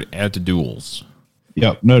answered at the duels.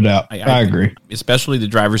 Yep, no doubt. I agree. Especially the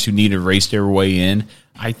drivers who need to race their way in.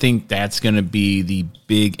 I think that's going to be the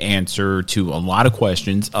big answer to a lot of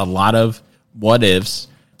questions, a lot of what ifs.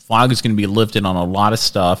 Flag is going to be lifted on a lot of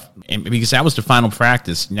stuff, and because that was the final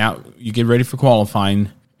practice. Now you get ready for qualifying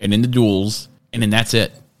and in the duels, and then that's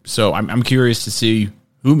it. So I'm curious to see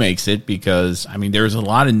who makes it, because there's a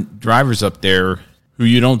lot of drivers up there who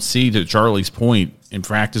you don't see, to Charlie's point. In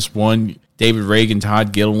practice 1, David Reagan,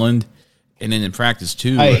 Todd Gilliland, and then in practice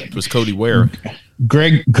 2, it was Cody Ware.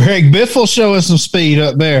 Greg Biffle showing some speed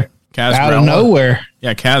up there. Out of nowhere.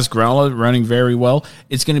 Yeah, Kaz Grella running very well.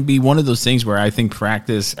 It's going to be one of those things where I think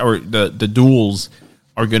practice or the duels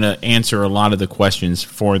are going to answer a lot of the questions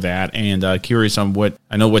for that. And curious on what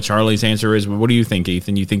Charlie's answer is, but what do you think,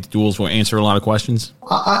 Ethan? You think the duels will answer a lot of questions?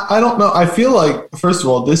 I don't know. I feel like, first of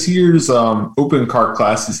all, this year's open car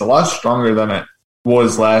class is a lot stronger than it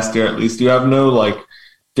was last year, at least. You have no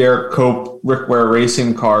Derek Cope, Rick Ware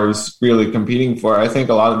racing cars really competing for it. I think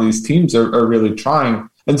a lot of these teams are really trying.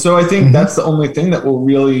 And so I think that's the only thing that will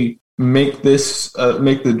really make this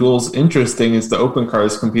make the duels interesting, is the open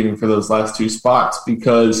cars competing for those last two spots,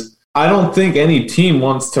 because I don't think any team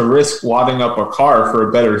wants to risk wadding up a car for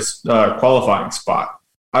a better qualifying spot.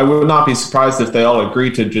 I would not be surprised if they all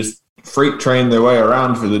agree to just freight train their way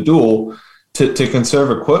around for the duel to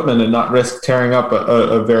conserve equipment and not risk tearing up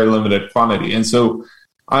a very limited quantity. And so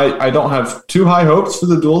I don't have too high hopes for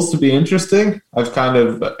the duels to be interesting. I've kind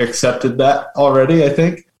of accepted that already, I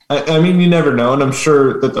think. You never know, and I'm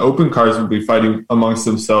sure that the open cars will be fighting amongst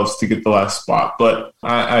themselves to get the last spot. But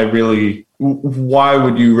I really, why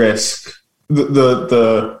would you risk?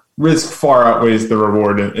 The risk far outweighs the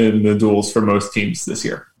reward in the duels for most teams this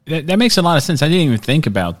year. That makes a lot of sense. I didn't even think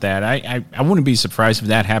about that. I wouldn't be surprised if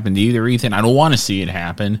that happened either, Ethan. I don't want to see it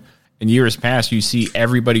happen. In years past, you see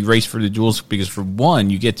everybody race for the duels because, for one,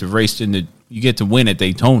 you get to win at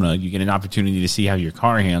Daytona. You get an opportunity to see how your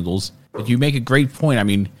car handles. But you make a great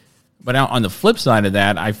point. But on the flip side of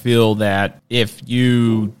that, I feel that if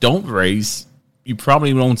you don't race, you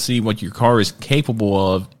probably won't see what your car is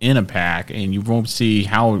capable of in a pack, and you won't see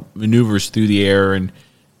how it maneuvers through the air and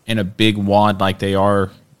in a big wad like they are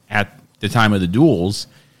at the time of the duels.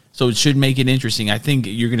 So it should make it interesting. I think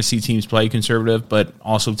you're going to see teams play conservative, but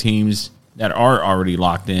also teams that are already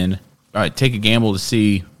locked in take a gamble to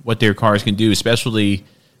see what their cars can do, especially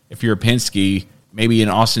if you're a Penske. Maybe an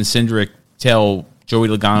Austin Cindric tell Joey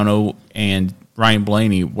Logano and Ryan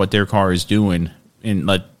Blaney what their car is doing, and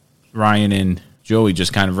let Ryan and Joey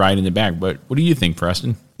just kind of ride in the back. But what do you think,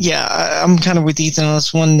 Preston? Yeah, I'm kind of with Ethan on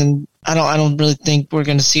this one, and I don't really think we're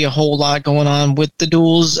going to see a whole lot going on with the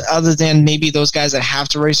duels, other than maybe those guys that have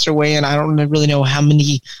to race their way in. I don't really know how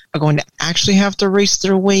many are going to actually have to race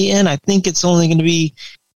their way in. I think it's only going to be,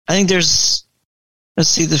 there's,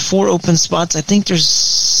 the 4 open spots. I think there's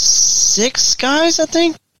 6 guys,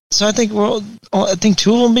 So I think 2 of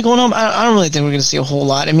them will be going home. I don't really think we're going to see a whole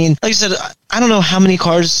lot. Like I said, I don't know how many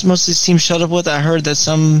cars most of these teams showed up with. I heard that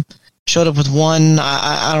some showed up with 1.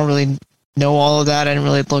 I don't really know all of that. I didn't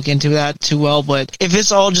really look into that too well. But if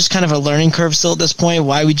it's all just kind of a learning curve still at this point,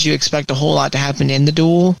 why would you expect a whole lot to happen in the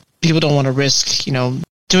duel? People don't want to risk,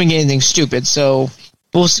 doing anything stupid. So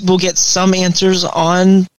we'll get some answers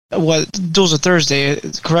on what duels are Thursday,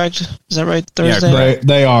 correct? Is that right? Thursday? Yeah,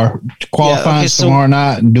 they are. Qualifying tomorrow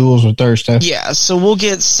night and duels are Thursday. Yeah, so we'll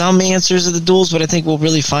get some answers of the duels, but I think we'll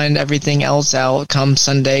really find everything else out come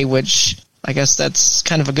Sunday, which I guess that's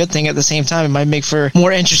kind of a good thing at the same time. It might make for a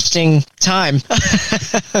more interesting time.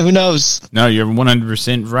 Who knows? No, you're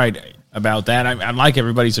 100% right about that. I like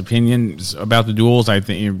everybody's opinions about the duels. I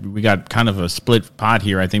think we got kind of a split pot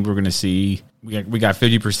here. I think we're going to see, we got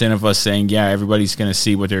 50% of us saying, yeah, everybody's going to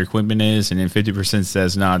see what their equipment is, and then 50%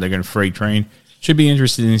 says, nah, they're going to freight train. Should be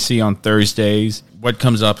interesting to see on Thursdays what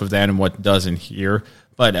comes up of that and what doesn't here.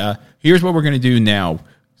 But here's what we're going to do now.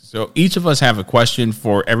 So each of us have a question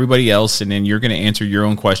for everybody else, and then you're going to answer your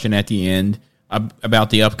own question at the end about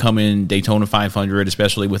the upcoming Daytona 500,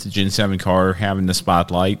 especially with the Gen 7 car having the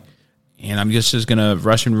spotlight. And I'm just going to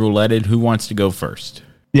Russian roulette it. Who wants to go first?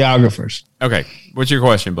 Yeah, I'll go first. Okay. What's your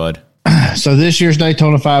question, bud? So this year's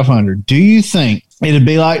Daytona 500, do you think it'll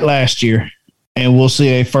be like last year and we'll see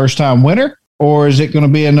a first-time winner, or is it going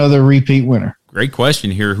to be another repeat winner? Great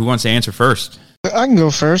question here. Who wants to answer first? I can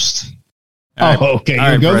go first. Okay.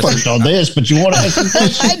 You go first on this, but you want to ask a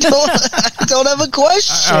question? I don't have a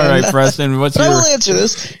question. All right, Preston, what's but your... I will answer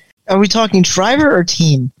this. Are we talking driver or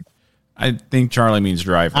team? I think Charlie means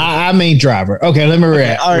driver. I mean driver. Okay, let me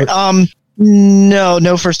react. All right.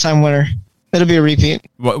 No first-time winner. It'll be a repeat.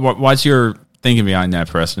 What's your thinking behind that,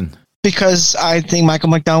 Preston? Because I think Michael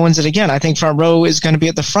McDowell wins it again. I think front row is going to be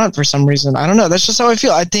at the front for some reason. I don't know. That's just how I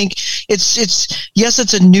feel. I think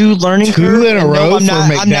it's a new learning curve. 2 in a row for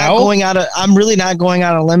McDowell? I'm really not going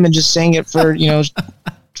out on a limb and just saying it for,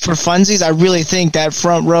 for funsies. I really think that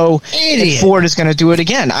front row Ford is going to do it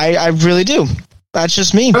again. I really do. That's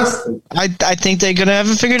just me. I think they're going to have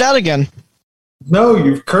it figured out again. No,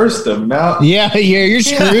 you've cursed them now. Yeah, you're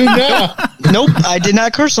screwed now. Nope, I did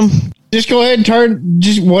not curse them. Just go ahead and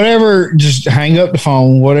just hang up the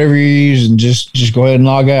phone, whatever you use, and just go ahead and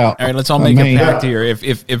log out. All right, let's all make a pact here.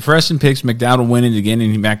 If Preston picks McDowell winning again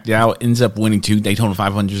and McDowell ends up winning 2 Daytona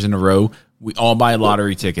 500s in a row, we all buy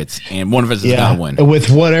lottery tickets, and one of us is going to win. With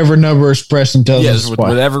whatever numbers Preston tells us. Yes, with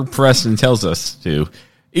whatever Preston tells us to.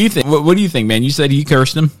 Ethan, what do you think, man? You said he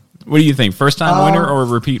cursed him. What do you think? First-time winner or a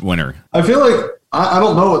repeat winner? I feel like, I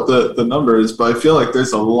don't know what the number is, but I feel like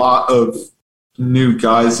there's a lot of new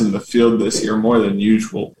guys in the field this year, more than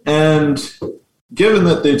usual. And given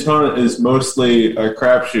that Daytona is mostly a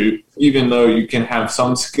crapshoot, even though you can have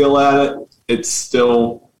some skill at it, it's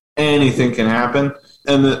still anything can happen.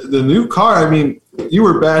 And the new car, I mean, you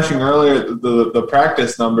were bashing earlier the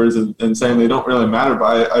practice numbers and saying they don't really matter,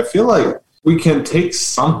 but I feel like we can take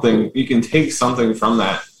something. You can take something from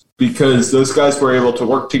that, because those guys were able to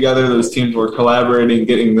work together. Those teams were collaborating,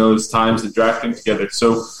 getting those times and drafting together.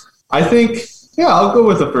 So I think, I'll go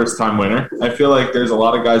with a first-time winner. I feel like there's a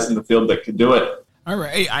lot of guys in the field that could do it. All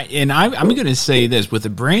right. I'm going to say this. With a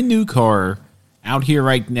brand-new car out here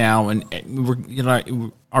right now, and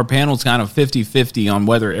our panel's kind of 50-50 on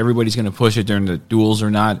whether everybody's going to push it during the duels or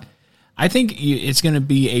not, I think it's going to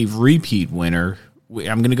be a repeat winner.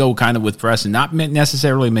 I'm going to go kind of with Preston, not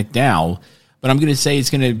necessarily McDowell, but I'm going to say it's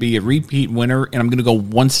going to be a repeat winner, and I'm going to go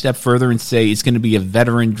one step further and say it's going to be a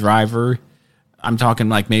veteran driver. I'm talking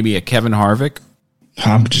like maybe a Kevin Harvick.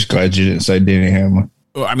 I'm just glad you didn't say Denny Hamlin.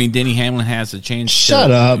 Well, I mean, Denny Hamlin has a chance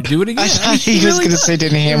to do it again. I thought he was going to say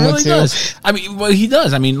Denny Hamlin, too. Does. I mean, well, he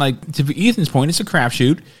does. I mean, like, to Ethan's point, it's a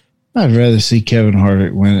crapshoot. I'd rather see Kevin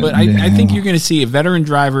Harvick win it. But I think you're going to see a veteran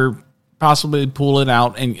driver possibly pull it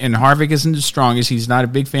out, and Harvick isn't the strongest. He's not a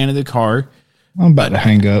big fan of the car. I'm about to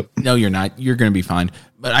hang up. No, you're not. You're going to be fine.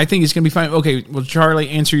 But I think it's going to be fine. Okay, well, Charlie,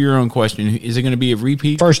 answer your own question. Is it going to be a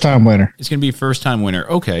repeat? First-time winner. It's going to be a first-time winner.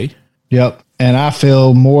 Okay. Yep. And I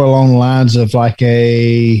feel more along the lines of like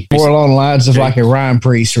a Ryan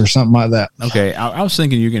Preece or something like that. Okay. I was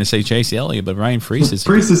thinking you were going to say Chase Elliott, but Ryan Preece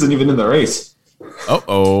isn't even in the race.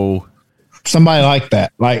 Uh-oh. Somebody like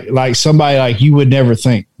that. Like somebody like you would never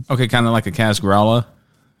think. Okay, kind of like a Kaz Grala.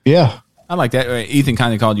 Yeah. I like that. Ethan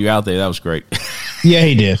kind of called you out there. That was great. Yeah,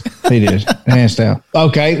 he did. Hands down.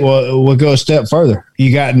 Okay, well, we'll go a step further.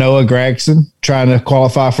 You got Noah Gragson trying to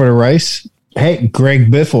qualify for the race. Heck,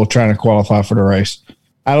 Greg Biffle trying to qualify for the race.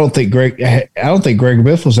 I don't think Greg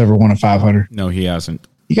Biffle's ever won a 500. No, he hasn't.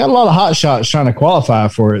 You got a lot of hot shots trying to qualify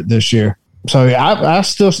for it this year. So I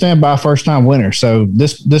still stand by first-time winner. So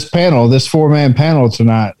this panel, this 4-man panel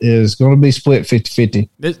tonight is going to be split 50-50.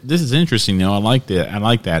 This is interesting, though. I like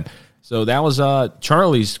that. So that was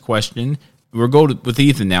Charlie's question. We'll go with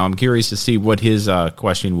Ethan now. I'm curious to see what his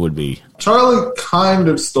question would be. Charlie kind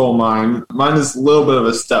of stole mine. Mine is a little bit of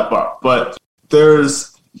a step up, but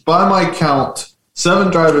there's, by my count,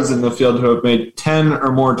 7 drivers in the field who have made 10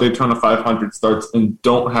 or more Daytona 500 starts and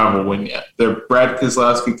don't have a win yet. They're Brad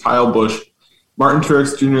Keselowski, Kyle Busch, Martin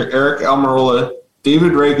Truex Jr., Eric Almirola,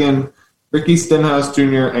 David Reagan, Ricky Stenhouse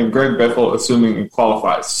Jr., and Greg Biffle, assuming it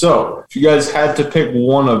qualifies. So if you guys had to pick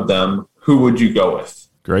one of them, who would you go with?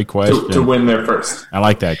 Great question. To win there first. I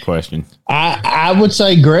like that question. I would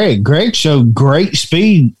say Greg. Greg showed great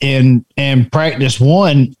speed in practice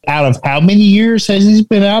one. Out of how many years has he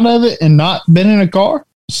been out of it and not been in a car?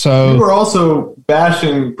 So you were also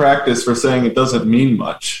bashing practice for saying it doesn't mean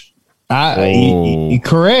much.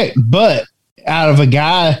 Correct, but out of a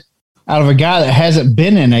guy that hasn't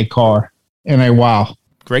been in a car in a while.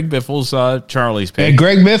 Greg Biffle's Charlie's pick. And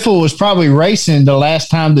Greg Biffle was probably racing the last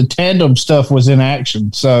time the tandem stuff was in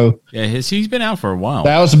action. So yeah, he's been out for a while.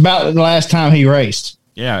 That was about the last time he raced.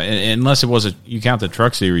 Yeah, unless it was you count the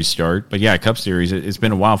Truck Series start, but yeah, Cup Series. It's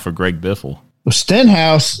been a while for Greg Biffle. Well,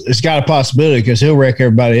 Stenhouse has got a possibility because he'll wreck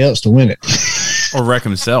everybody else to win it, or wreck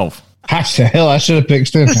himself. I should have picked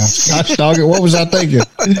Stenhouse. Gosh dog it, what was I thinking?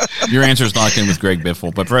 Your answer's locked in with Greg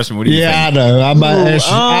Biffle, but Preston, what do you think? Yeah, I know.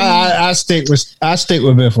 I stick with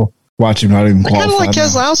Biffle. Watch him not even qualify. I kind of like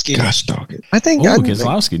Keselowski. Gosh dog it. I think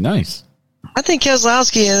Keselowski, nice. I think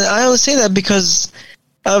Keselowski, and I only say that because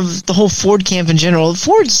of the whole Ford camp in general.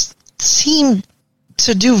 Fords seem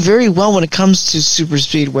to do very well when it comes to super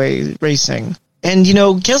speedway racing. And,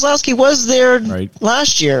 Keselowski was there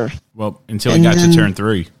last year. Well, until he got to turn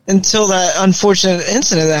 3. Until that unfortunate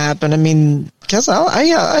incident that happened. I mean,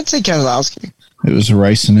 I'd say Keselowski. It was a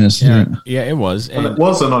racing incident. Yeah, it was. And it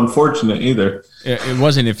wasn't unfortunate either. It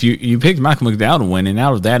wasn't. If you picked Michael McDowell to win, and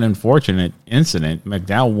out of that unfortunate incident,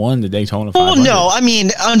 McDowell won the Daytona 500. Oh, no. I mean,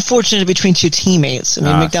 unfortunate between two teammates. I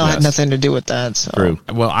mean, McDowell had nothing to do with that. So. True.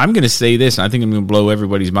 Well, I'm going to say this, and I think I'm going to blow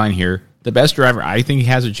everybody's mind here. The best driver I think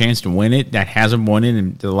has a chance to win it that hasn't won it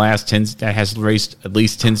in the last 10, that has raced at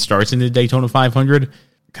least 10 starts in the Daytona 500,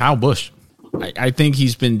 Kyle Busch. I think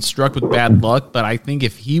he's been struck with bad luck, but I think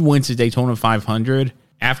if he wins the Daytona 500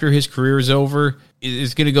 after his career is over,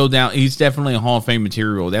 it's going to go down. He's definitely a Hall of Fame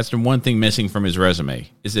material. That's the one thing missing from his resume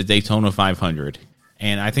is the Daytona 500.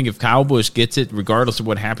 And I think if Kyle Busch gets it, regardless of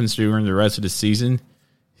what happens during the rest of the season,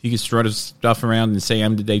 he can strut his stuff around and say,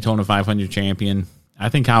 I'm the Daytona 500 champion. I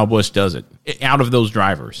think Kyle Busch does it. Out of those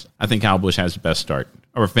drivers, I think Kyle Busch has the best start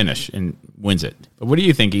or finish and wins it. But what do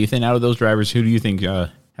you think, Ethan? Out of those drivers, who do you think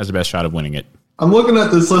has the best shot of winning it? I'm looking at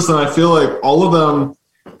this list, and I feel like all of them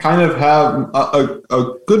kind of have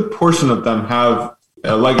a good portion of them have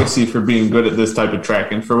a legacy for being good at this type of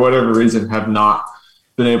track, and for whatever reason have not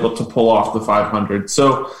been able to pull off the 500.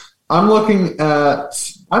 So I'm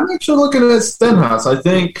actually looking at Stenhouse. I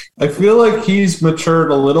feel like he's matured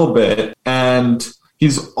a little bit, and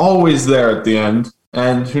he's always there at the end.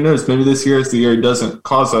 And who knows, maybe this year is the year he doesn't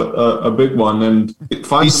cause a big one. And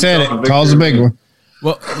he said it, cause a big one.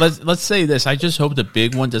 Well, let's say this. I just hope the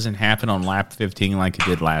big one doesn't happen on lap 15 like it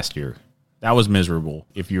did last year. That was miserable.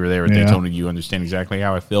 If you were there at Daytona, you understand exactly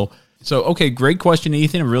how I feel. So, okay, great question,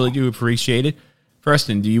 Ethan. I really do appreciate it.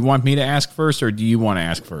 Preston, do you want me to ask first, or do you want to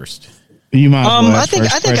ask first? You might. I think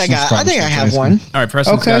I have one. All right,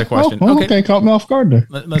 Preston's got a question. Okay, caught me off guard there.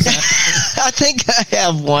 I think I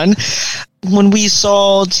have one. When we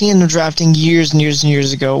saw tandem drafting years and years and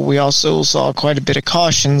years ago, we also saw quite a bit of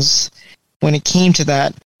cautions when it came to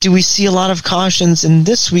that. Do we see a lot of cautions in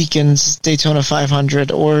this weekend's Daytona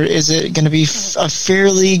 500, or is it going to be a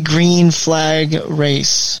fairly green flag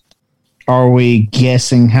race? Are we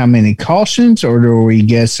guessing how many cautions, or are we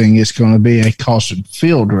guessing it's going to be a caution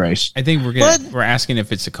field race? I think we're asking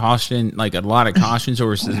if it's a caution, like a lot of cautions,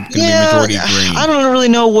 or is it going to be majority green? I don't really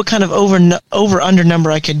know what kind of over under number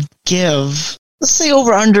I could give. Let's say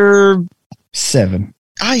over under 7.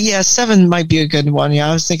 Yeah, 7 might be a good one. Yeah,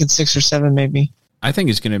 I was thinking 6 or 7 maybe. I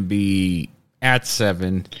think it's going to be at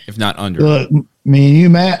 7, if not under. Look, me and you,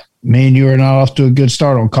 Matt, are not off to a good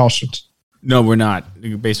start on cautions. No, we're not,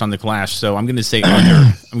 based on the clash. So I'm going to say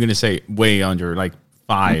under. I'm going to say way under, like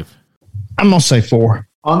 5. I'm going to say 4.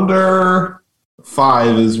 Under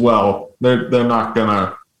 5 as well. They're not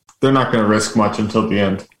gonna risk much until the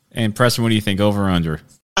end. And Preston, what do you think? Over or under?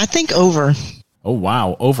 I think over. Oh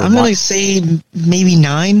wow, over. I'm going to say maybe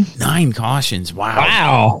 9. 9 cautions.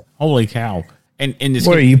 Wow. Holy cow. And this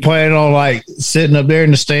what are you planning on, like sitting up there in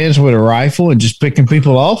the stands with a rifle and just picking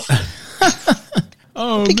people off?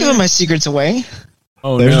 I'm giving my secrets away.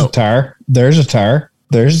 Oh, there's a tire. There's a tire.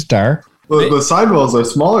 There's a tire. The sidewalls are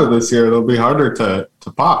smaller this year. It'll be harder to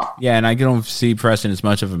pop. Yeah, and I don't see Preston as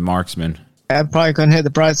much of a marksman. I probably couldn't hit the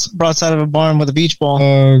broadside of a barn with a beach ball.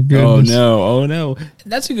 Oh, goodness. Oh, no.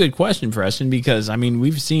 That's a good question, Preston, because, I mean,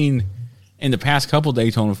 we've seen in the past couple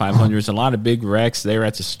Daytona 500s a lot of big wrecks there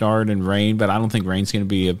at the start and rain, but I don't think rain's going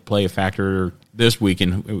to play a factor this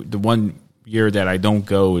weekend. The one year that I don't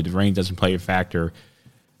go, the rain doesn't play a factor.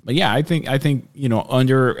 But, yeah, I think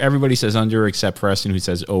under. Everybody says under except Preston, who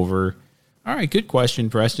says over. All right, good question,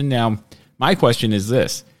 Preston. Now, my question is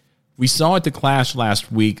this. We saw at the Clash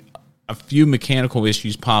last week a few mechanical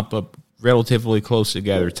issues pop up relatively close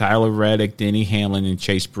together. Tyler Reddick, Denny Hamlin, and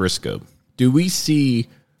Chase Briscoe. Do we see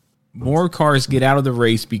more cars get out of the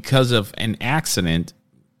race because of an accident,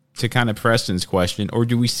 to kind of Preston's question, or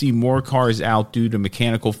do we see more cars out due to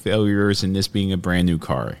mechanical failures and this being a brand new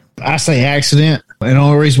car? I say accident. And the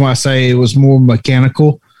only reason why I say it was more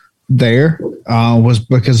mechanical there was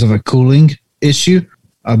because of a cooling issue,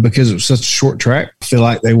 because it was such a short track. I feel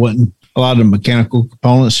like a lot of the mechanical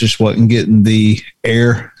components just wasn't getting the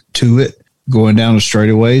air to it going down the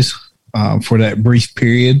straightaways for that brief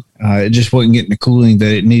period. It just wasn't getting the cooling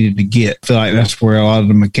that it needed to get. I feel like that's where a lot of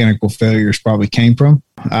the mechanical failures probably came from.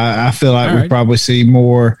 I feel like we probably see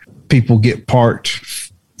more people get parked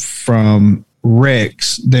from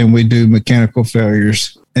wrecks than we do mechanical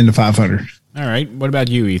failures in the 500. All right. What about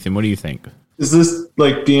you, Ethan? What do you think? Is this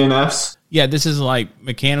like DNFs? Yeah, this is like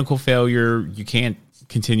mechanical failure. You can't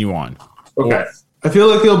continue on. Okay. I feel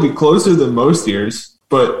like it'll be closer than most years,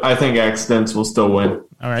 but I think accidents will still win.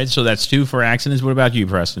 All right, so that's 2 for accidents. What about you,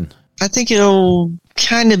 Preston? I think it'll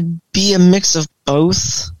kind of be a mix of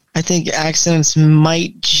both. I think accidents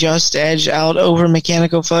might just edge out over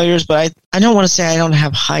mechanical failures, but I don't want to say I don't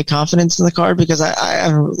have high confidence in the car because I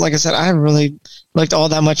like I said, I haven't really looked all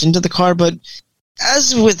that much into the car, but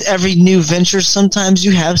as with every new venture, sometimes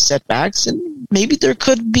you have setbacks and maybe there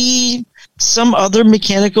could be some other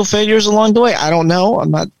mechanical failures along the way. I don't know.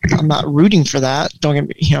 I'm not rooting for that. Don't get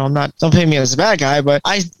me, don't pay me as a bad guy, but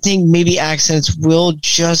I think maybe accidents will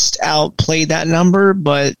just outplay that number,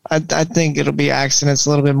 but I think it'll be accidents a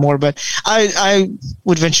little bit more, but I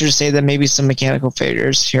would venture to say that maybe some mechanical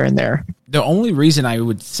failures here and there. The only reason I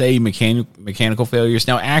would say mechanical failures,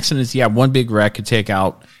 now accidents, one big wreck could take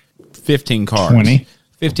out 15 cars.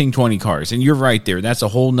 20 cars. And you're right there. That's a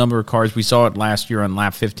whole number of cars. We saw it last year on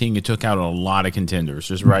lap 15. It took out a lot of contenders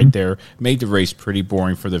just right there. Made the race pretty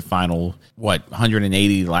boring for the final,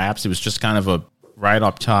 180 laps. It was just kind of a right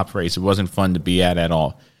up top race. It wasn't fun to be at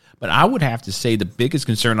all. But I would have to say the biggest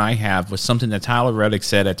concern I have was something that Tyler Reddick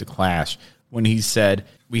said at the Clash when he said,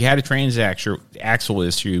 we had a transaxle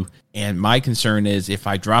issue, and my concern is if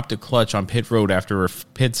I drop the clutch on pit road after a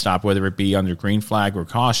pit stop, whether it be under green flag or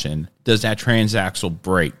caution, does that transaxle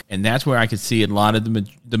break? And that's where I could see a lot of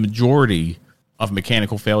the majority of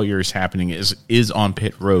mechanical failures happening is on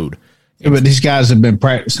pit road. Yeah, but these guys have been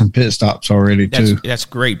practicing pit stops already, too. That's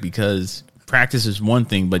great because practice is one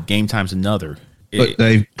thing, but game time's another. But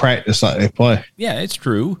they practice like they play. Yeah, it's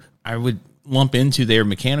true. I would lump into their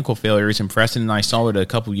mechanical failures, and Preston and I saw it a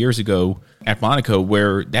couple years ago at Monaco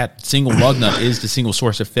where that single lug nut is the single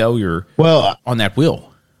source of failure on that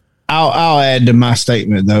wheel. I'll add to my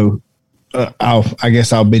statement, though. I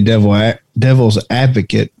guess I'll be devil's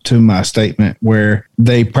advocate to my statement where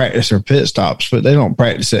they practice their pit stops, but they don't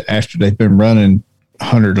practice it after they've been running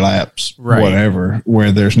 100 laps, whatever,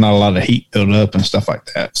 where there's not a lot of heat build up and stuff like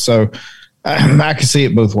that. So I can see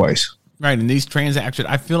it both ways. Right, and these transactions,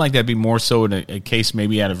 I feel like that'd be more so in a case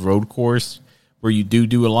maybe at a road course where you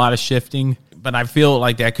do a lot of shifting. But I feel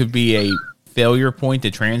like that could be a failure point,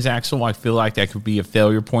 the transaxle. I feel like that could be a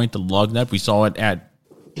failure point, the lug nut. We saw it at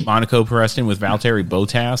Monaco, Preston, with Valtteri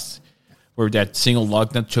Bottas, where that single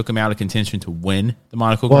lug nut took him out of contention to win the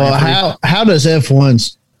Monaco Grand Prix. Well, how does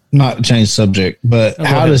F1's, not to change subject, but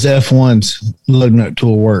how does F1's lug nut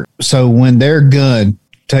tool work? So when their gun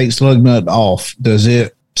takes lug nut off, does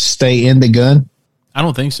it stay in the gun? I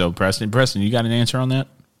don't think so, Preston. Preston, you got an answer on that?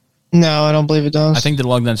 No, I don't believe it does. I think the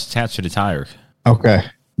lug nut's attached to the tire. Okay.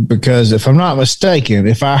 Because if I'm not mistaken,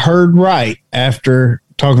 if I heard right after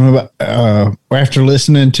talking about, after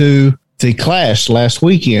listening to the Clash last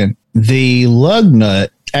weekend, the lug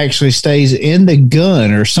nut actually stays in the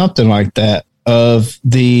gun or something like that of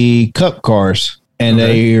the Cup cars. And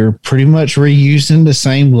they are pretty much reusing the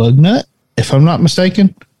same lug nut, if I'm not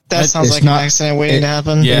mistaken. That sounds like an accident waiting to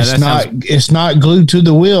happen. Yeah, it's not glued to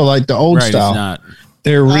the wheel like the old style. It's not.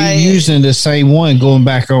 They're reusing the same one going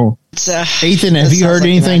back on. Ethan, have you heard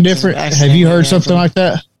anything different? Have you heard something like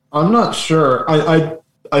that? I'm not sure.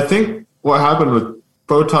 I think what happened with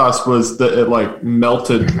Bottas was that it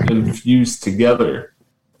melted and fused together.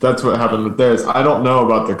 That's what happened with theirs. I don't know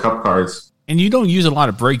about the Cup cars. And you don't use a lot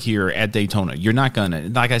of brake here at Daytona. You're not going to.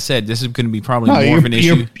 Like I said, this is going to be probably more of an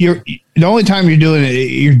issue. The only time you're doing it,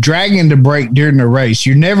 you're dragging the brake during the race.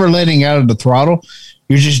 You're never letting out of the throttle.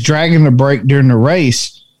 You're just dragging the brake during the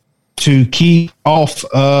race to keep off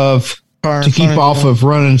of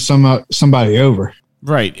running somebody over.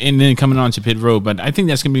 Right, and then coming onto pit road. But I think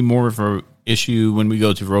that's going to be more of issue when we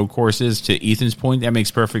go to road courses. To Ethan's point, that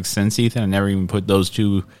makes perfect sense, Ethan. I never even put those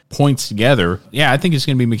 2 points together. Yeah, I think it's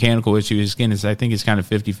going to be mechanical issues. Again, I think it's kind of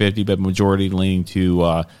 50-50, but majority leaning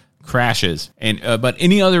to crashes. And but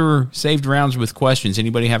any other saved rounds with questions?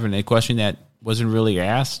 Anybody having a question that wasn't really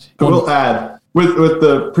asked? I will add, with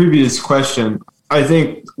the previous question, I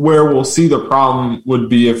think where we'll see the problem would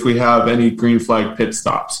be if we have any green flag pit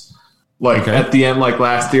stops. Like at the end, like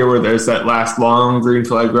last year, where there's that last long green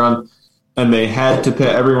flag run, and they had to pit,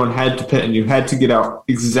 everyone had to pit, and you had to get out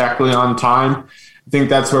exactly on time. I think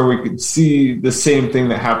that's where we could see the same thing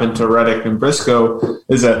that happened to Reddick and Briscoe,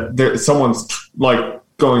 is that someone's like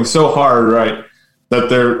going so hard, right, that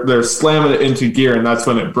they're slamming it into gear, and that's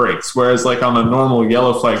when it breaks. Whereas like on a normal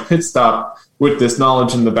yellow flag pit stop, with this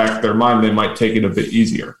knowledge in the back of their mind, they might take it a bit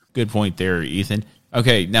easier. Good point there, Ethan.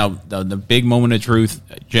 Okay, now the big moment of truth,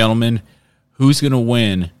 gentlemen. Who's going to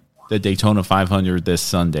win the Daytona 500 this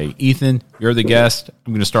Sunday? Ethan, you're the guest.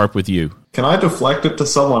 I'm going to start with you. Can I deflect it to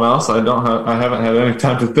someone else? I haven't had any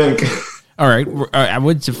time to think. All right, I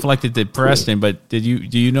would deflect it to Preston, but do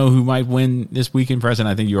you know who might win this weekend, Preston?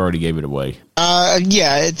 I think you already gave it away.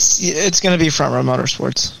 Yeah, it's going to be Front Row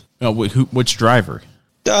Motorsports. Oh, which driver?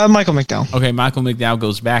 Michael McDowell. Okay, Michael McDowell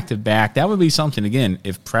goes back to back. That would be something. Again,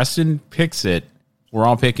 if Preston picks it, we're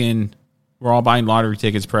all buying lottery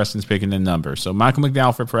tickets. Preston's picking the number. So Michael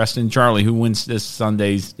McDowell for Preston. Charlie, who wins this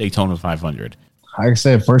Sunday's Daytona 500? Like I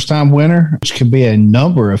said, first-time winner, which could be a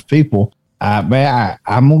number of people. I'm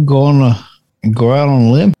going to go out on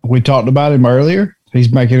a limb. We talked about him earlier.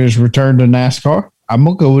 He's making his return to NASCAR. I'm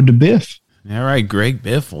going to go with the Biff. All right, Greg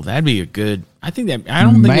Biffle. That'd be a good. I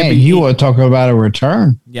don't think you want to talk about a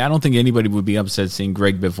return. Yeah, I don't think anybody would be upset seeing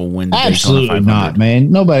Greg Biffle win the Absolutely Daytona 500. not,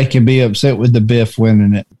 man. Nobody can be upset with the Biff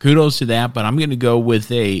winning it. Kudos to that, but I'm going to go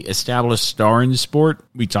with a established star in the sport.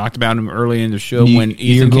 We talked about him earlier in the show when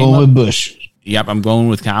Ethan came up. With Busch. Yep, I'm going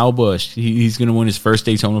with Kyle Busch. He's going to win his first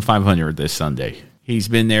Daytona 500 this Sunday. He's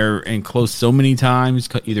been there and close so many times,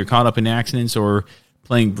 either caught up in accidents or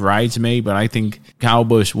playing bridesmaid, but I think Kyle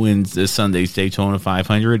Busch wins this Sunday's Daytona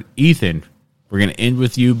 500. Ethan, we're going to end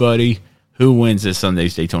with you, buddy. Who wins this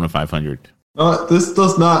Sunday's Daytona 500? This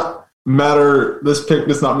does not matter. This pick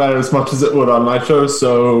does not matter as much as it would on my show,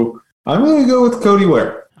 so I'm going to go with Cody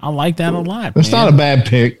Ware. I like that a lot. That's not a bad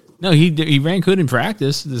pick. No, he ran good in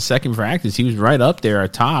practice. The second practice, he was right up there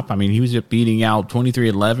at top. I mean, he was beating out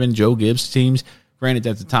 23-11 Joe Gibbs teams. Granted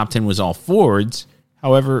that the top 10 was all Fords.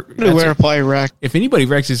 However, if anybody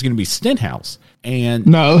wrecks, it's going to be Stenhouse. And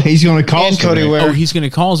no, he's going to cause Cody Ware. Oh, he's going to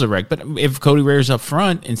cause a wreck. But if Cody Ware's up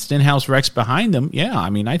front and Stenhouse wrecks behind them, yeah, I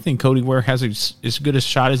mean, I think Cody Ware has as good a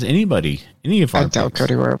shot as anybody. I doubt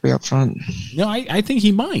Cody Ware will be up front. No, I think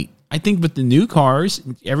he might. I think with the new cars,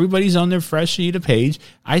 everybody's on their fresh sheet of page.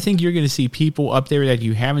 I think you're going to see people up there that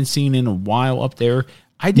you haven't seen in a while up there.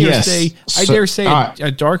 I dare say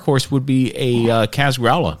a dark horse would be a Kaz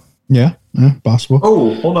Grala. Yeah, possible.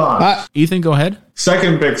 Oh, hold on. Ethan, go ahead.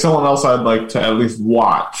 Second pick, someone else I'd like to at least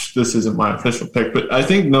watch. This isn't my official pick, but I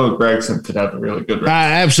think Noah Gragson could have a really good race.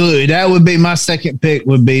 Absolutely. That would be my second pick,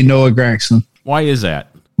 would be Noah Gragson. Why is that?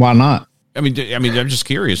 Why not? I mean, I'm just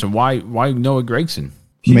curious. And why Noah Gragson?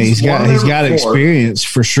 I mean, he's got experience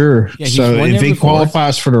for sure. Yeah, so if he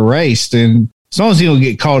qualifies for the race, then as long as he don't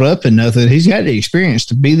get caught up in nothing, he's got the experience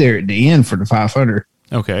to be there at the end for the 500.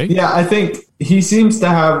 Okay. Yeah, I think he seems to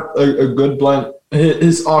have a good blend.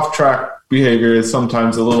 His off-track behavior is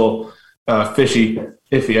sometimes a little iffy,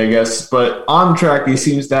 I guess. But on track, he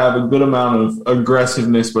seems to have a good amount of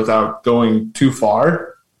aggressiveness without going too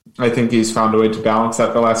far. I think he's found a way to balance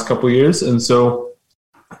that the last couple of years. And so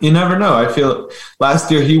you never know. I feel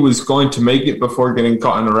last year he was going to make it before getting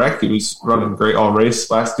caught in a wreck. He was running great all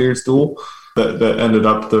race last year's duel that ended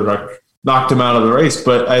up the wreck, knocked him out of the race.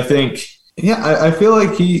 But I think... Yeah, I feel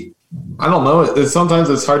like I don't know. Sometimes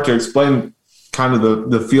it's hard to explain kind of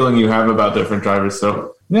the feeling you have about different drivers.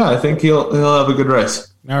 So, yeah, I think he'll have a good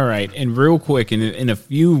race. All right. And real quick, in a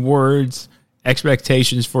few words,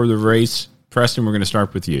 expectations for the race. Preston, we're going to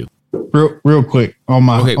start with you. Real quick on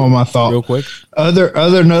my thought. Real quick.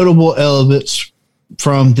 Other notable elements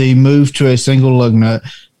from the move to a single lug nut.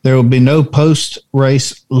 There will be no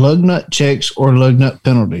post-race lug nut checks or lug nut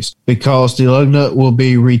penalties because the lug nut will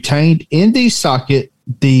be retained in the socket.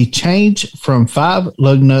 The change from 5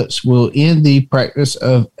 lug nuts will end the practice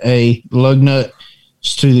of a lug nut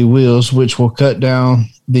to the wheels, which will cut down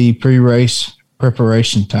the pre-race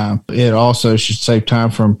preparation time. It also should save time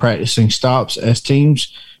from practicing stops, as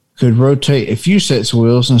teams could rotate a few sets of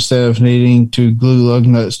wheels instead of needing to glue lug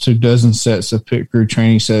nuts to dozen sets of pit crew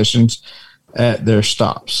training sessions at their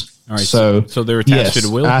stops. All right, so they're attached to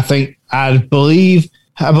the wheel? I believe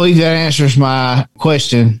I believe that answers my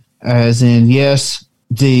question, as in, yes,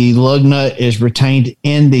 the lug nut is retained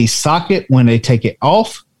in the socket. When they take it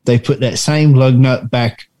off, they put that same lug nut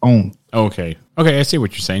back on. Okay, I see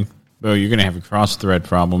what you're saying. Well, you're going to have a cross thread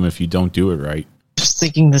problem if you don't do it right. Just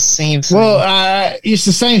thinking the same thing. Well, it's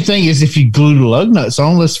the same thing as if you glue the lug nuts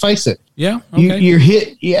on. Let's face it. Yeah, okay. You're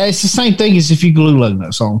hit. Yeah, it's the same thing as if you glue lug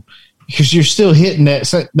nuts on, because you're still hitting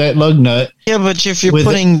that lug nut. Yeah, but if you're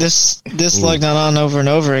putting this lug nut on over and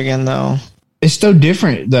over again, though, it's no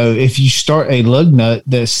different though. If you start a lug nut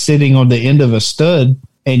that's sitting on the end of a stud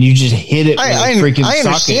and you just hit it, I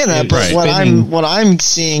understand that, but what I'm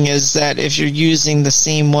seeing is that if you're using the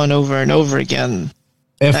same one over and over again,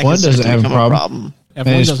 F1 doesn't have a problem. And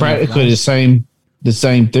it's practically the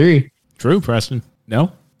same theory. True, Preston.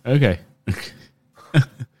 No? Okay.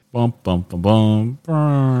 Bum, bum, bum, bum,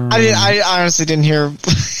 bum. I honestly didn't hear.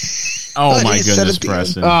 Oh my goodness,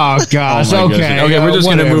 Preston. Oh gosh. Okay, we're just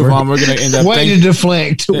going to move on. We're going to end up. Way to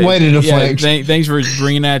deflect. Thanks for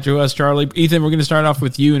bringing that to us, Charlie. Ethan, we're going to start off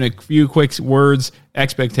with you in a few quick words,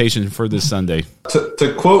 expectations for this Sunday.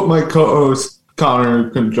 To quote my co-host Connor, who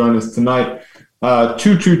couldn't join us tonight,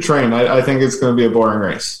 choo-choo train. I think it's going to be a boring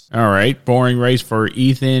race. All right, boring race for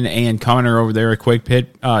Ethan and Connor over there at Quick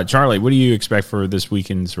Pit. Charlie, what do you expect for this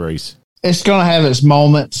weekend's race? It's going to have its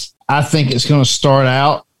moments. I think it's going to start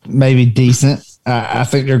out maybe decent. I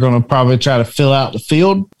think they're going to probably try to fill out the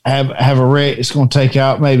field, have a wreck. It's going to take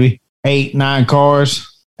out maybe 8-9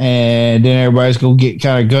 cars, and then everybody's going to get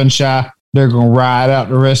kind of gun shy. They're going to ride out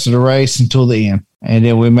the rest of the race until the end, and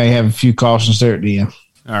then we may have a few cautions there at the end.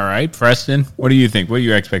 All right, Preston, what do you think? What are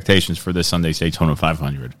your expectations for this Sunday's Daytona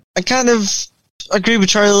 500? I kind of agree with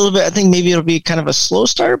Charlie a little bit. I think maybe it'll be kind of a slow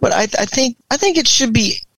start, but I think it should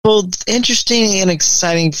be both interesting and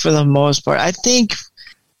exciting for the most part. I think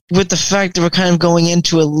with the fact that we're kind of going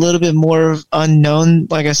into a little bit more unknown,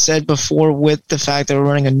 like I said before, with the fact that we're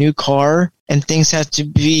running a new car and things have to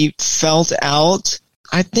be felt out,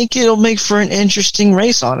 I think it'll make for an interesting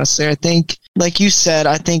race, honestly. I think, like you said,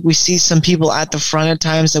 I think we see some people at the front at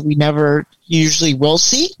times that we never usually will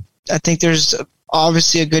see. I think there's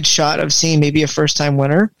obviously a good shot of seeing maybe a first-time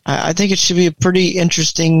winner. I think it should be a pretty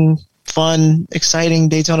interesting, fun, exciting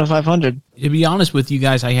Daytona 500. To be honest with you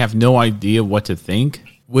guys, I have no idea what to think.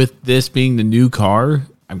 With this being the new car,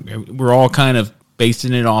 we're all kind of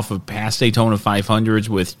basing it off of past Daytona 500s,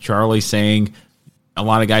 with Charlie saying a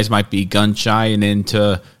lot of guys might be gun shy, and then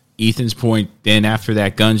to Ethan's point, then after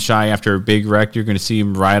that gun shy, after a big wreck, you're going to see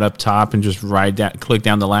him right up top and just click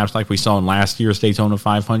down the laps like we saw in last year's Daytona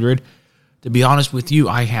 500. To be honest with you,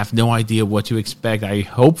 I have no idea what to expect. I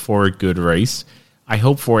hope for a good race. I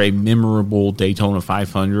hope for a memorable Daytona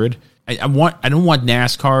 500. I don't want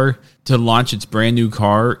NASCAR to launch its brand new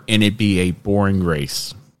car and it be a boring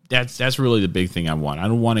race. That's really the big thing I want. I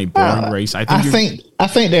don't want a boring race. I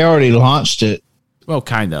think they already launched it. Well,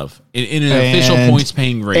 kind of in an official points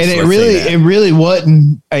paying race. And it really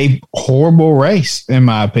wasn't a horrible race, in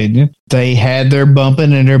my opinion. They had their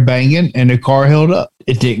bumping and their banging, and the car held up.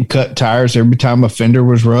 It didn't cut tires every time a fender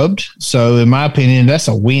was rubbed. So, in my opinion, that's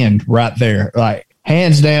a win right there. Like,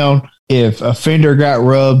 hands down, if a fender got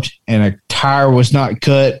rubbed and a tire was not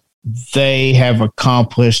cut, they have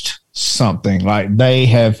accomplished something. Like,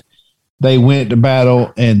 they went to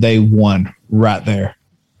battle and they won right there.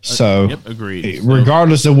 So, agreed.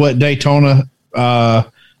 Regardless of what Daytona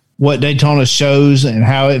shows and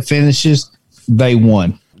how it finishes, they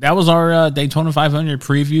won. That was our Daytona 500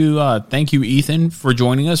 preview. Thank you, Ethan, for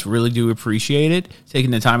joining us. Really do appreciate it. Taking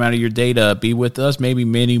the time out of your day to be with us. Maybe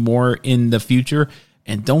many more in the future.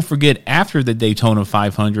 And don't forget, after the Daytona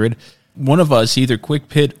 500, one of us, either Quick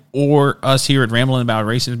Pit or us here at Rambling About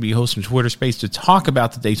Racing, will be hosting Twitter Space to talk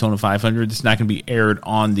about the Daytona 500. It's not going to be aired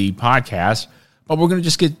on the podcast, but we're going to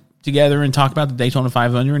just get together and talk about the Daytona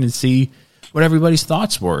 500 and see what everybody's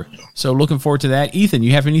thoughts were. So looking forward to that. Ethan,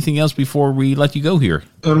 you have anything else before we let you go here?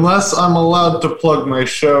 Unless I'm allowed to plug my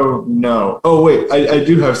show, no. Oh, wait, I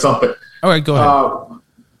do have something. All right, go ahead.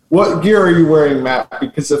 What gear are you wearing, Matt?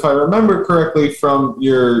 Because if I remember correctly from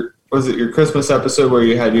your Christmas episode where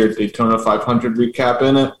you had your Daytona 500 recap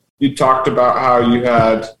in it, you talked about how you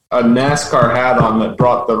had a NASCAR hat on that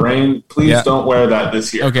brought the rain. Please don't wear that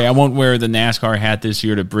this year. Okay, I won't wear the NASCAR hat this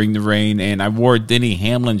year to bring the rain. And I wore Denny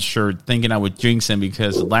Hamlin's shirt thinking I would jinx him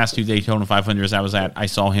because the last two Daytona 500s I was at, I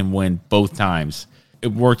saw him win both times.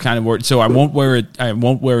 It worked. So I won't wear it. I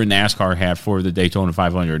won't wear a NASCAR hat for the Daytona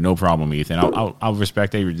 500. No problem, Ethan. I'll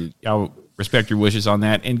respect your wishes on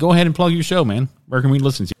that. And go ahead and plug your show, man. Where can we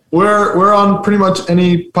listen to you? We're on pretty much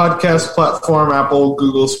any podcast platform: Apple,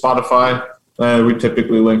 Google, Spotify. We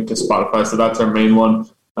typically link to Spotify, so that's our main one.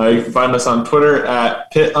 You can find us on Twitter at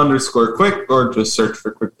 @pit_quick, or just search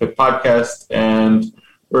for Quick Pit Podcast. And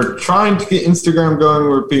we're trying to get Instagram going.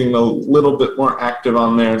 We're being a little bit more active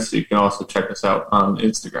on there, so you can also check us out on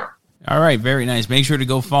Instagram. All right, very nice. Make sure to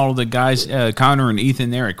go follow the guys, Connor and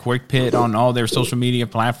Ethan there at Quick Pit on all their social media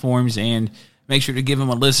platforms, and make sure to give them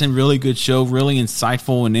a listen. Really good show, really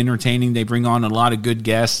insightful and entertaining. They bring on a lot of good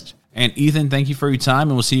guests. And Ethan, thank you for your time,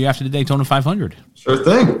 and we'll see you after the Daytona 500. Sure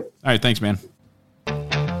thing. All right, thanks, man.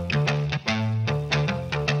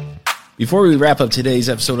 Before we wrap up today's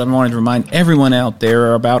episode, I wanted to remind everyone out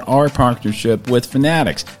there about our partnership with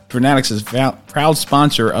Fanatics. Fanatics is a proud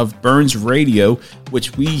sponsor of Burns Radio,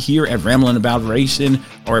 which we here at Ramblin' About Racing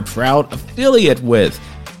are a proud affiliate with.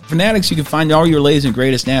 Fanatics, you can find all your latest and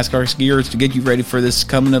greatest NASCAR gear to get you ready for this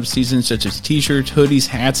coming up season, such as t-shirts, hoodies,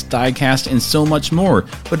 hats, diecast, and so much more.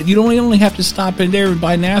 But you don't only have to stop in there and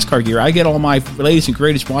buy NASCAR gear. I get all my latest and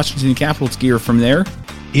greatest Washington Capitals gear from there.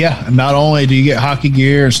 Yeah, and not only do you get hockey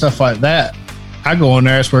gear and stuff like that, I go in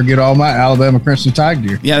there, that's where I get all my Alabama Crimson Tide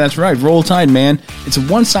gear. Yeah, that's right. Roll Tide, man. It's a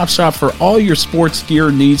one-stop shop for all your sports gear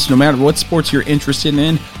needs, no matter what sports you're interested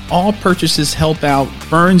in. All purchases help out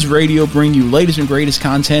Burns Radio, bring you latest and greatest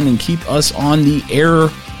content, and keep us on the air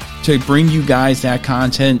to bring you guys that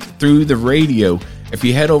content through the radio. If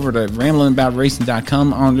you head over to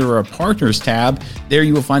ramblinaboutracing.com under our partners tab, there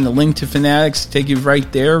you will find the link to Fanatics. Take you right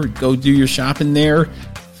there. Go do your shopping there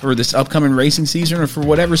for this upcoming racing season or for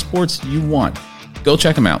whatever sports you want. Go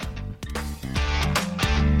check them out.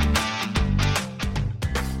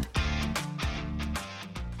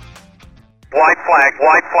 White flag,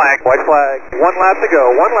 white flag, white flag. 1 lap to go.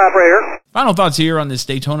 1 lap right here. Final thoughts here on this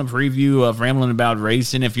Daytona preview of Ramblin' About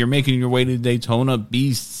Racing. If you're making your way to Daytona,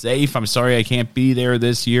 be safe. I'm sorry I can't be there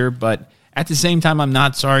this year, but at the same time, I'm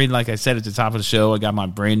not sorry. Like I said at the top of the show, I got my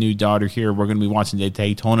brand new daughter here. We're going to be watching the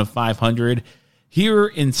Daytona 500 here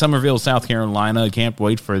in Summerville, South Carolina. I can't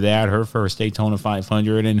wait for that. Her first Daytona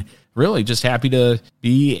 500, and really just happy to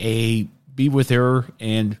be with her.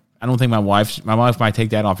 And I don't think my wife might take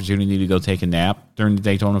that opportunity to go take a nap during the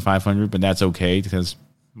Daytona 500, but that's okay because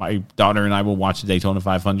my daughter and I will watch the Daytona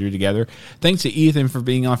 500 together. Thanks to Ethan for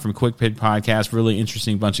being on from Quick Pit Podcast. Really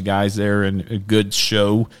interesting bunch of guys there and a good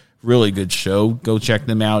show. Really good show. Go check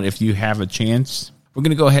them out if you have a chance. We're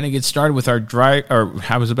going to go ahead and get started with our drive of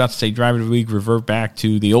the week, revert back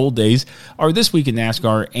to the old days, our This Week in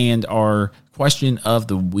NASCAR and our question of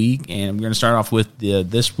the week. And we're going to start off with the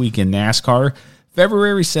This Week in NASCAR.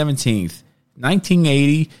 February 17th,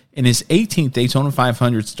 1980, in his 18th Daytona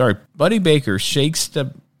 500 start, Buddy Baker shakes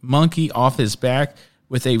the monkey off his back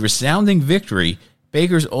with a resounding victory.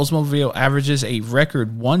 Baker's Oldsmobile averages a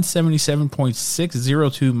record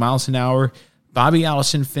 177.602 miles an hour. Bobby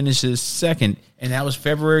Allison finishes second, and that was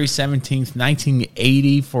February 17th,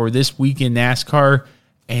 1980 for This Week in NASCAR.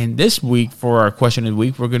 And this week, for our question of the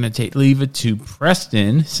week, we're going to leave it to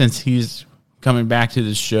Preston since he's coming back to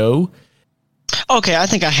the show. Okay, I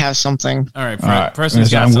think I have something. All right, Preston's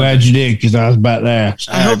got I'm glad you did because I was about to ask.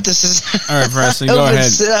 I hope this is... All right, Preston, go ahead.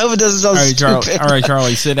 I hope it doesn't sound stupid. All right,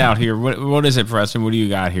 Charlie, sit out here. What is it, Preston? What do you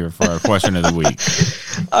got here for our question of the week?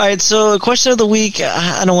 All right, so the question of the week,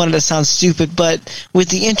 I don't want it to sound stupid, but with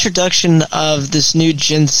the introduction of this new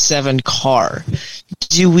Gen 7 car,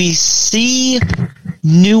 do we see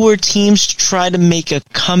newer teams try to make a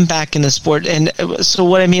comeback in the sport? And so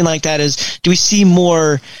what I mean like that is, do we see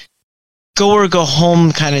more go or go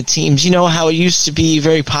home kind of teams? You know how it used to be a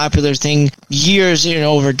very popular thing years,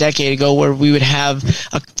 over a decade ago, where we would have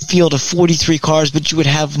a field of 43 cars, but you would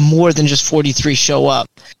have more than just 43 show up.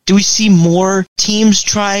 Do we see more teams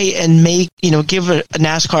try and give a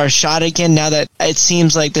NASCAR a shot again now that it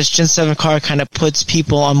seems like this Gen 7 car kind of puts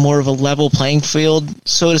people on more of a level playing field,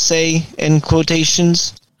 so to say, in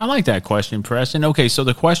quotations? I like that question, Preston. Okay, so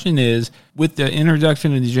the question is, with the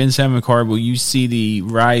introduction of the Gen 7 car, will you see the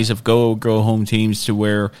rise of go home teams to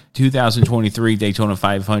where 2023 Daytona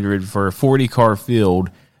 500 for a 40-car field,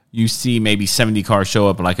 you see maybe 70 cars show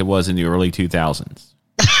up like it was in the early 2000s?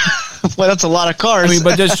 Well, that's a lot of cars.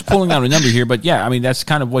 But just pulling out a number here. But yeah, that's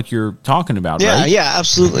kind of what you're talking about, right? Yeah,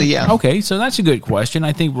 absolutely, yeah. Okay, so that's a good question.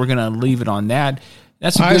 I think we're going to leave it on that.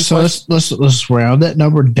 That's a all good right, so question. let's round that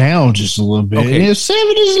number down just a little bit. Okay.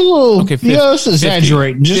 70 is a little, 50, it's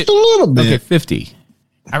exaggerating just a little bit. Okay, 50.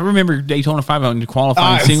 I remember Daytona 500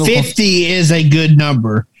 qualifying single. 50 is a good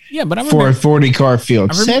number. Yeah, but I for a 40-car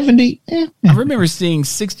field. 70? I remember seeing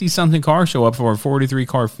 60-something cars show up for a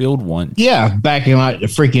 43-car field one. Yeah, back in like the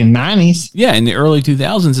freaking 90s. Yeah, in the early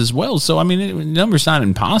 2000s as well. So, I mean, the number's not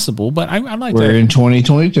impossible, but I like We're in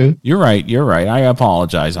 2022. You're right. I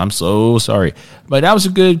apologize. I'm so sorry. But that was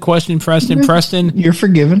a good question, Preston. Preston. You're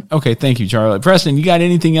forgiven. Okay, thank you, Charlie. Preston, you got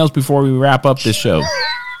anything else before we wrap up this show?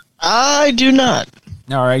 I do not.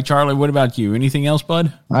 All right, Charlie, what about you? Anything else,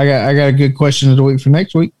 bud? I got a good question of the week for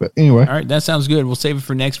next week, but anyway. All right, that sounds good. We'll save it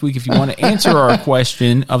for next week. If you want to answer our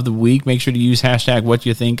question of the week, make sure to use hashtag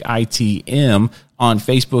WhatYouThinkITM on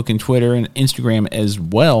Facebook and Twitter and Instagram as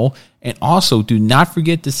well. And also, do not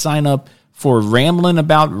forget to sign up for Ramblin'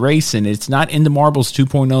 About Racing. It's not Into Marbles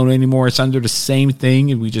 2.0 anymore. It's under the same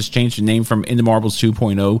thing. We just changed the name from Into Marbles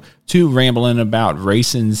 2.0 to Ramblin' About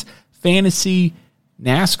Racing's Fantasy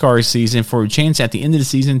NASCAR season for a chance at the end of the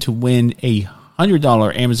season to win a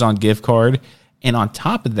 $100 Amazon gift card. And on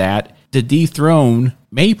top of that, to dethrone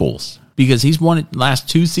Maples because he's won it the last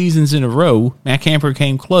 2 seasons in a row. Matt Camper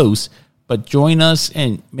came close, but join us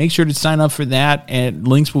and make sure to sign up for that. And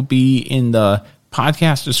links will be in the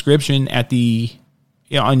podcast description on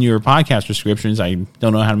your podcast descriptions. I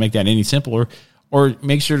don't know how to make that any simpler. Or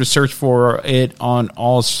make sure to search for it on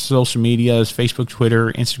all social medias, Facebook,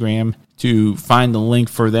 Twitter, Instagram, to find the link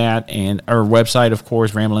for that. And our website, of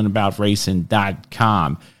course,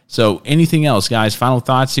 ramblingaboutracing.com. So anything else, guys? Final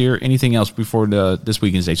thoughts here? Anything else before this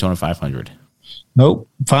weekend's Daytona 500? Nope.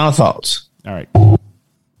 Final thoughts. All right.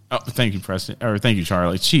 Oh, thank you, Preston. Or thank you,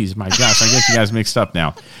 Charlie. Jeez, my gosh, I guess you guys mixed up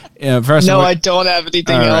now. Preston, no, I don't have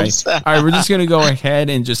anything else. All right, we're just going to go ahead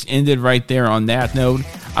and just end it right there on that note.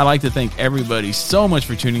 I'd like to thank everybody so much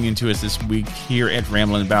for tuning into us this week here at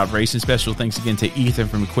Ramblin' About Racing. Special thanks again to Ethan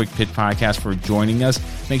from the Quick Pit Podcast for joining us.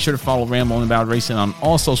 Make sure to follow Ramblin' About Racing on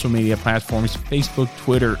all social media platforms, Facebook,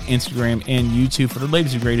 Twitter, Instagram, and YouTube for the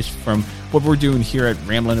latest and greatest from what we're doing here at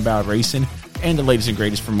Ramblin' About Racing and the latest and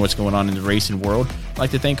greatest from what's going on in the racing world. I'd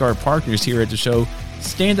like to thank our partners here at the show,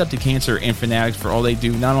 Stand Up to Cancer and Fanatics, for all they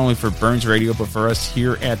do, not only for Burns Radio, but for us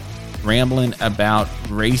here at Ramblin' About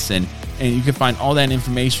Racing. And you can find all that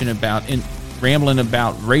information about Ramblin'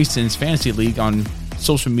 About Racing's Fantasy League on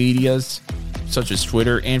social medias such as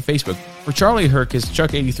Twitter and Facebook. For Charlie Herkus,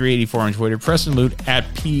 Chuck8384 on Twitter, Preston Lute at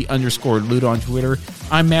P_Lute on Twitter.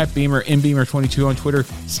 I'm Matt Beamer, MBeamer22 on Twitter.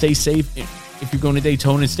 Stay safe. If you're going to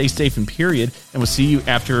Daytona, stay safe and period. And we'll see you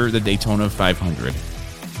after the Daytona 500.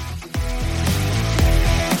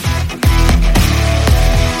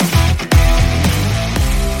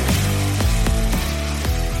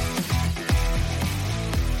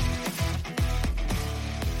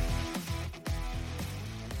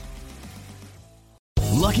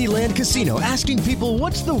 Lucky Land Casino, asking people,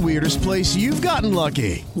 what's the weirdest place you've gotten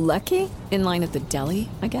lucky? Lucky? In line at the deli,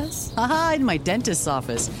 I guess? Aha, in my dentist's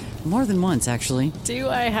office. More than once, actually. Do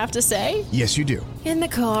I have to say? Yes, you do. In the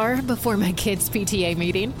car before my kids' PTA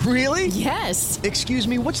meeting. Really? Yes. Excuse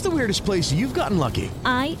me, what's the weirdest place you've gotten lucky?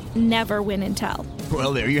 I never win and tell.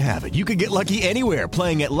 Well, there you have it. You can get lucky anywhere,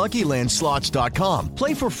 playing at LuckyLandSlots.com.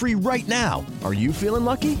 Play for free right now. Are you feeling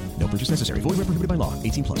lucky? No purchase necessary. Void where prohibited by law.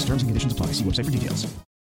 18+. Terms and conditions apply. See website for details.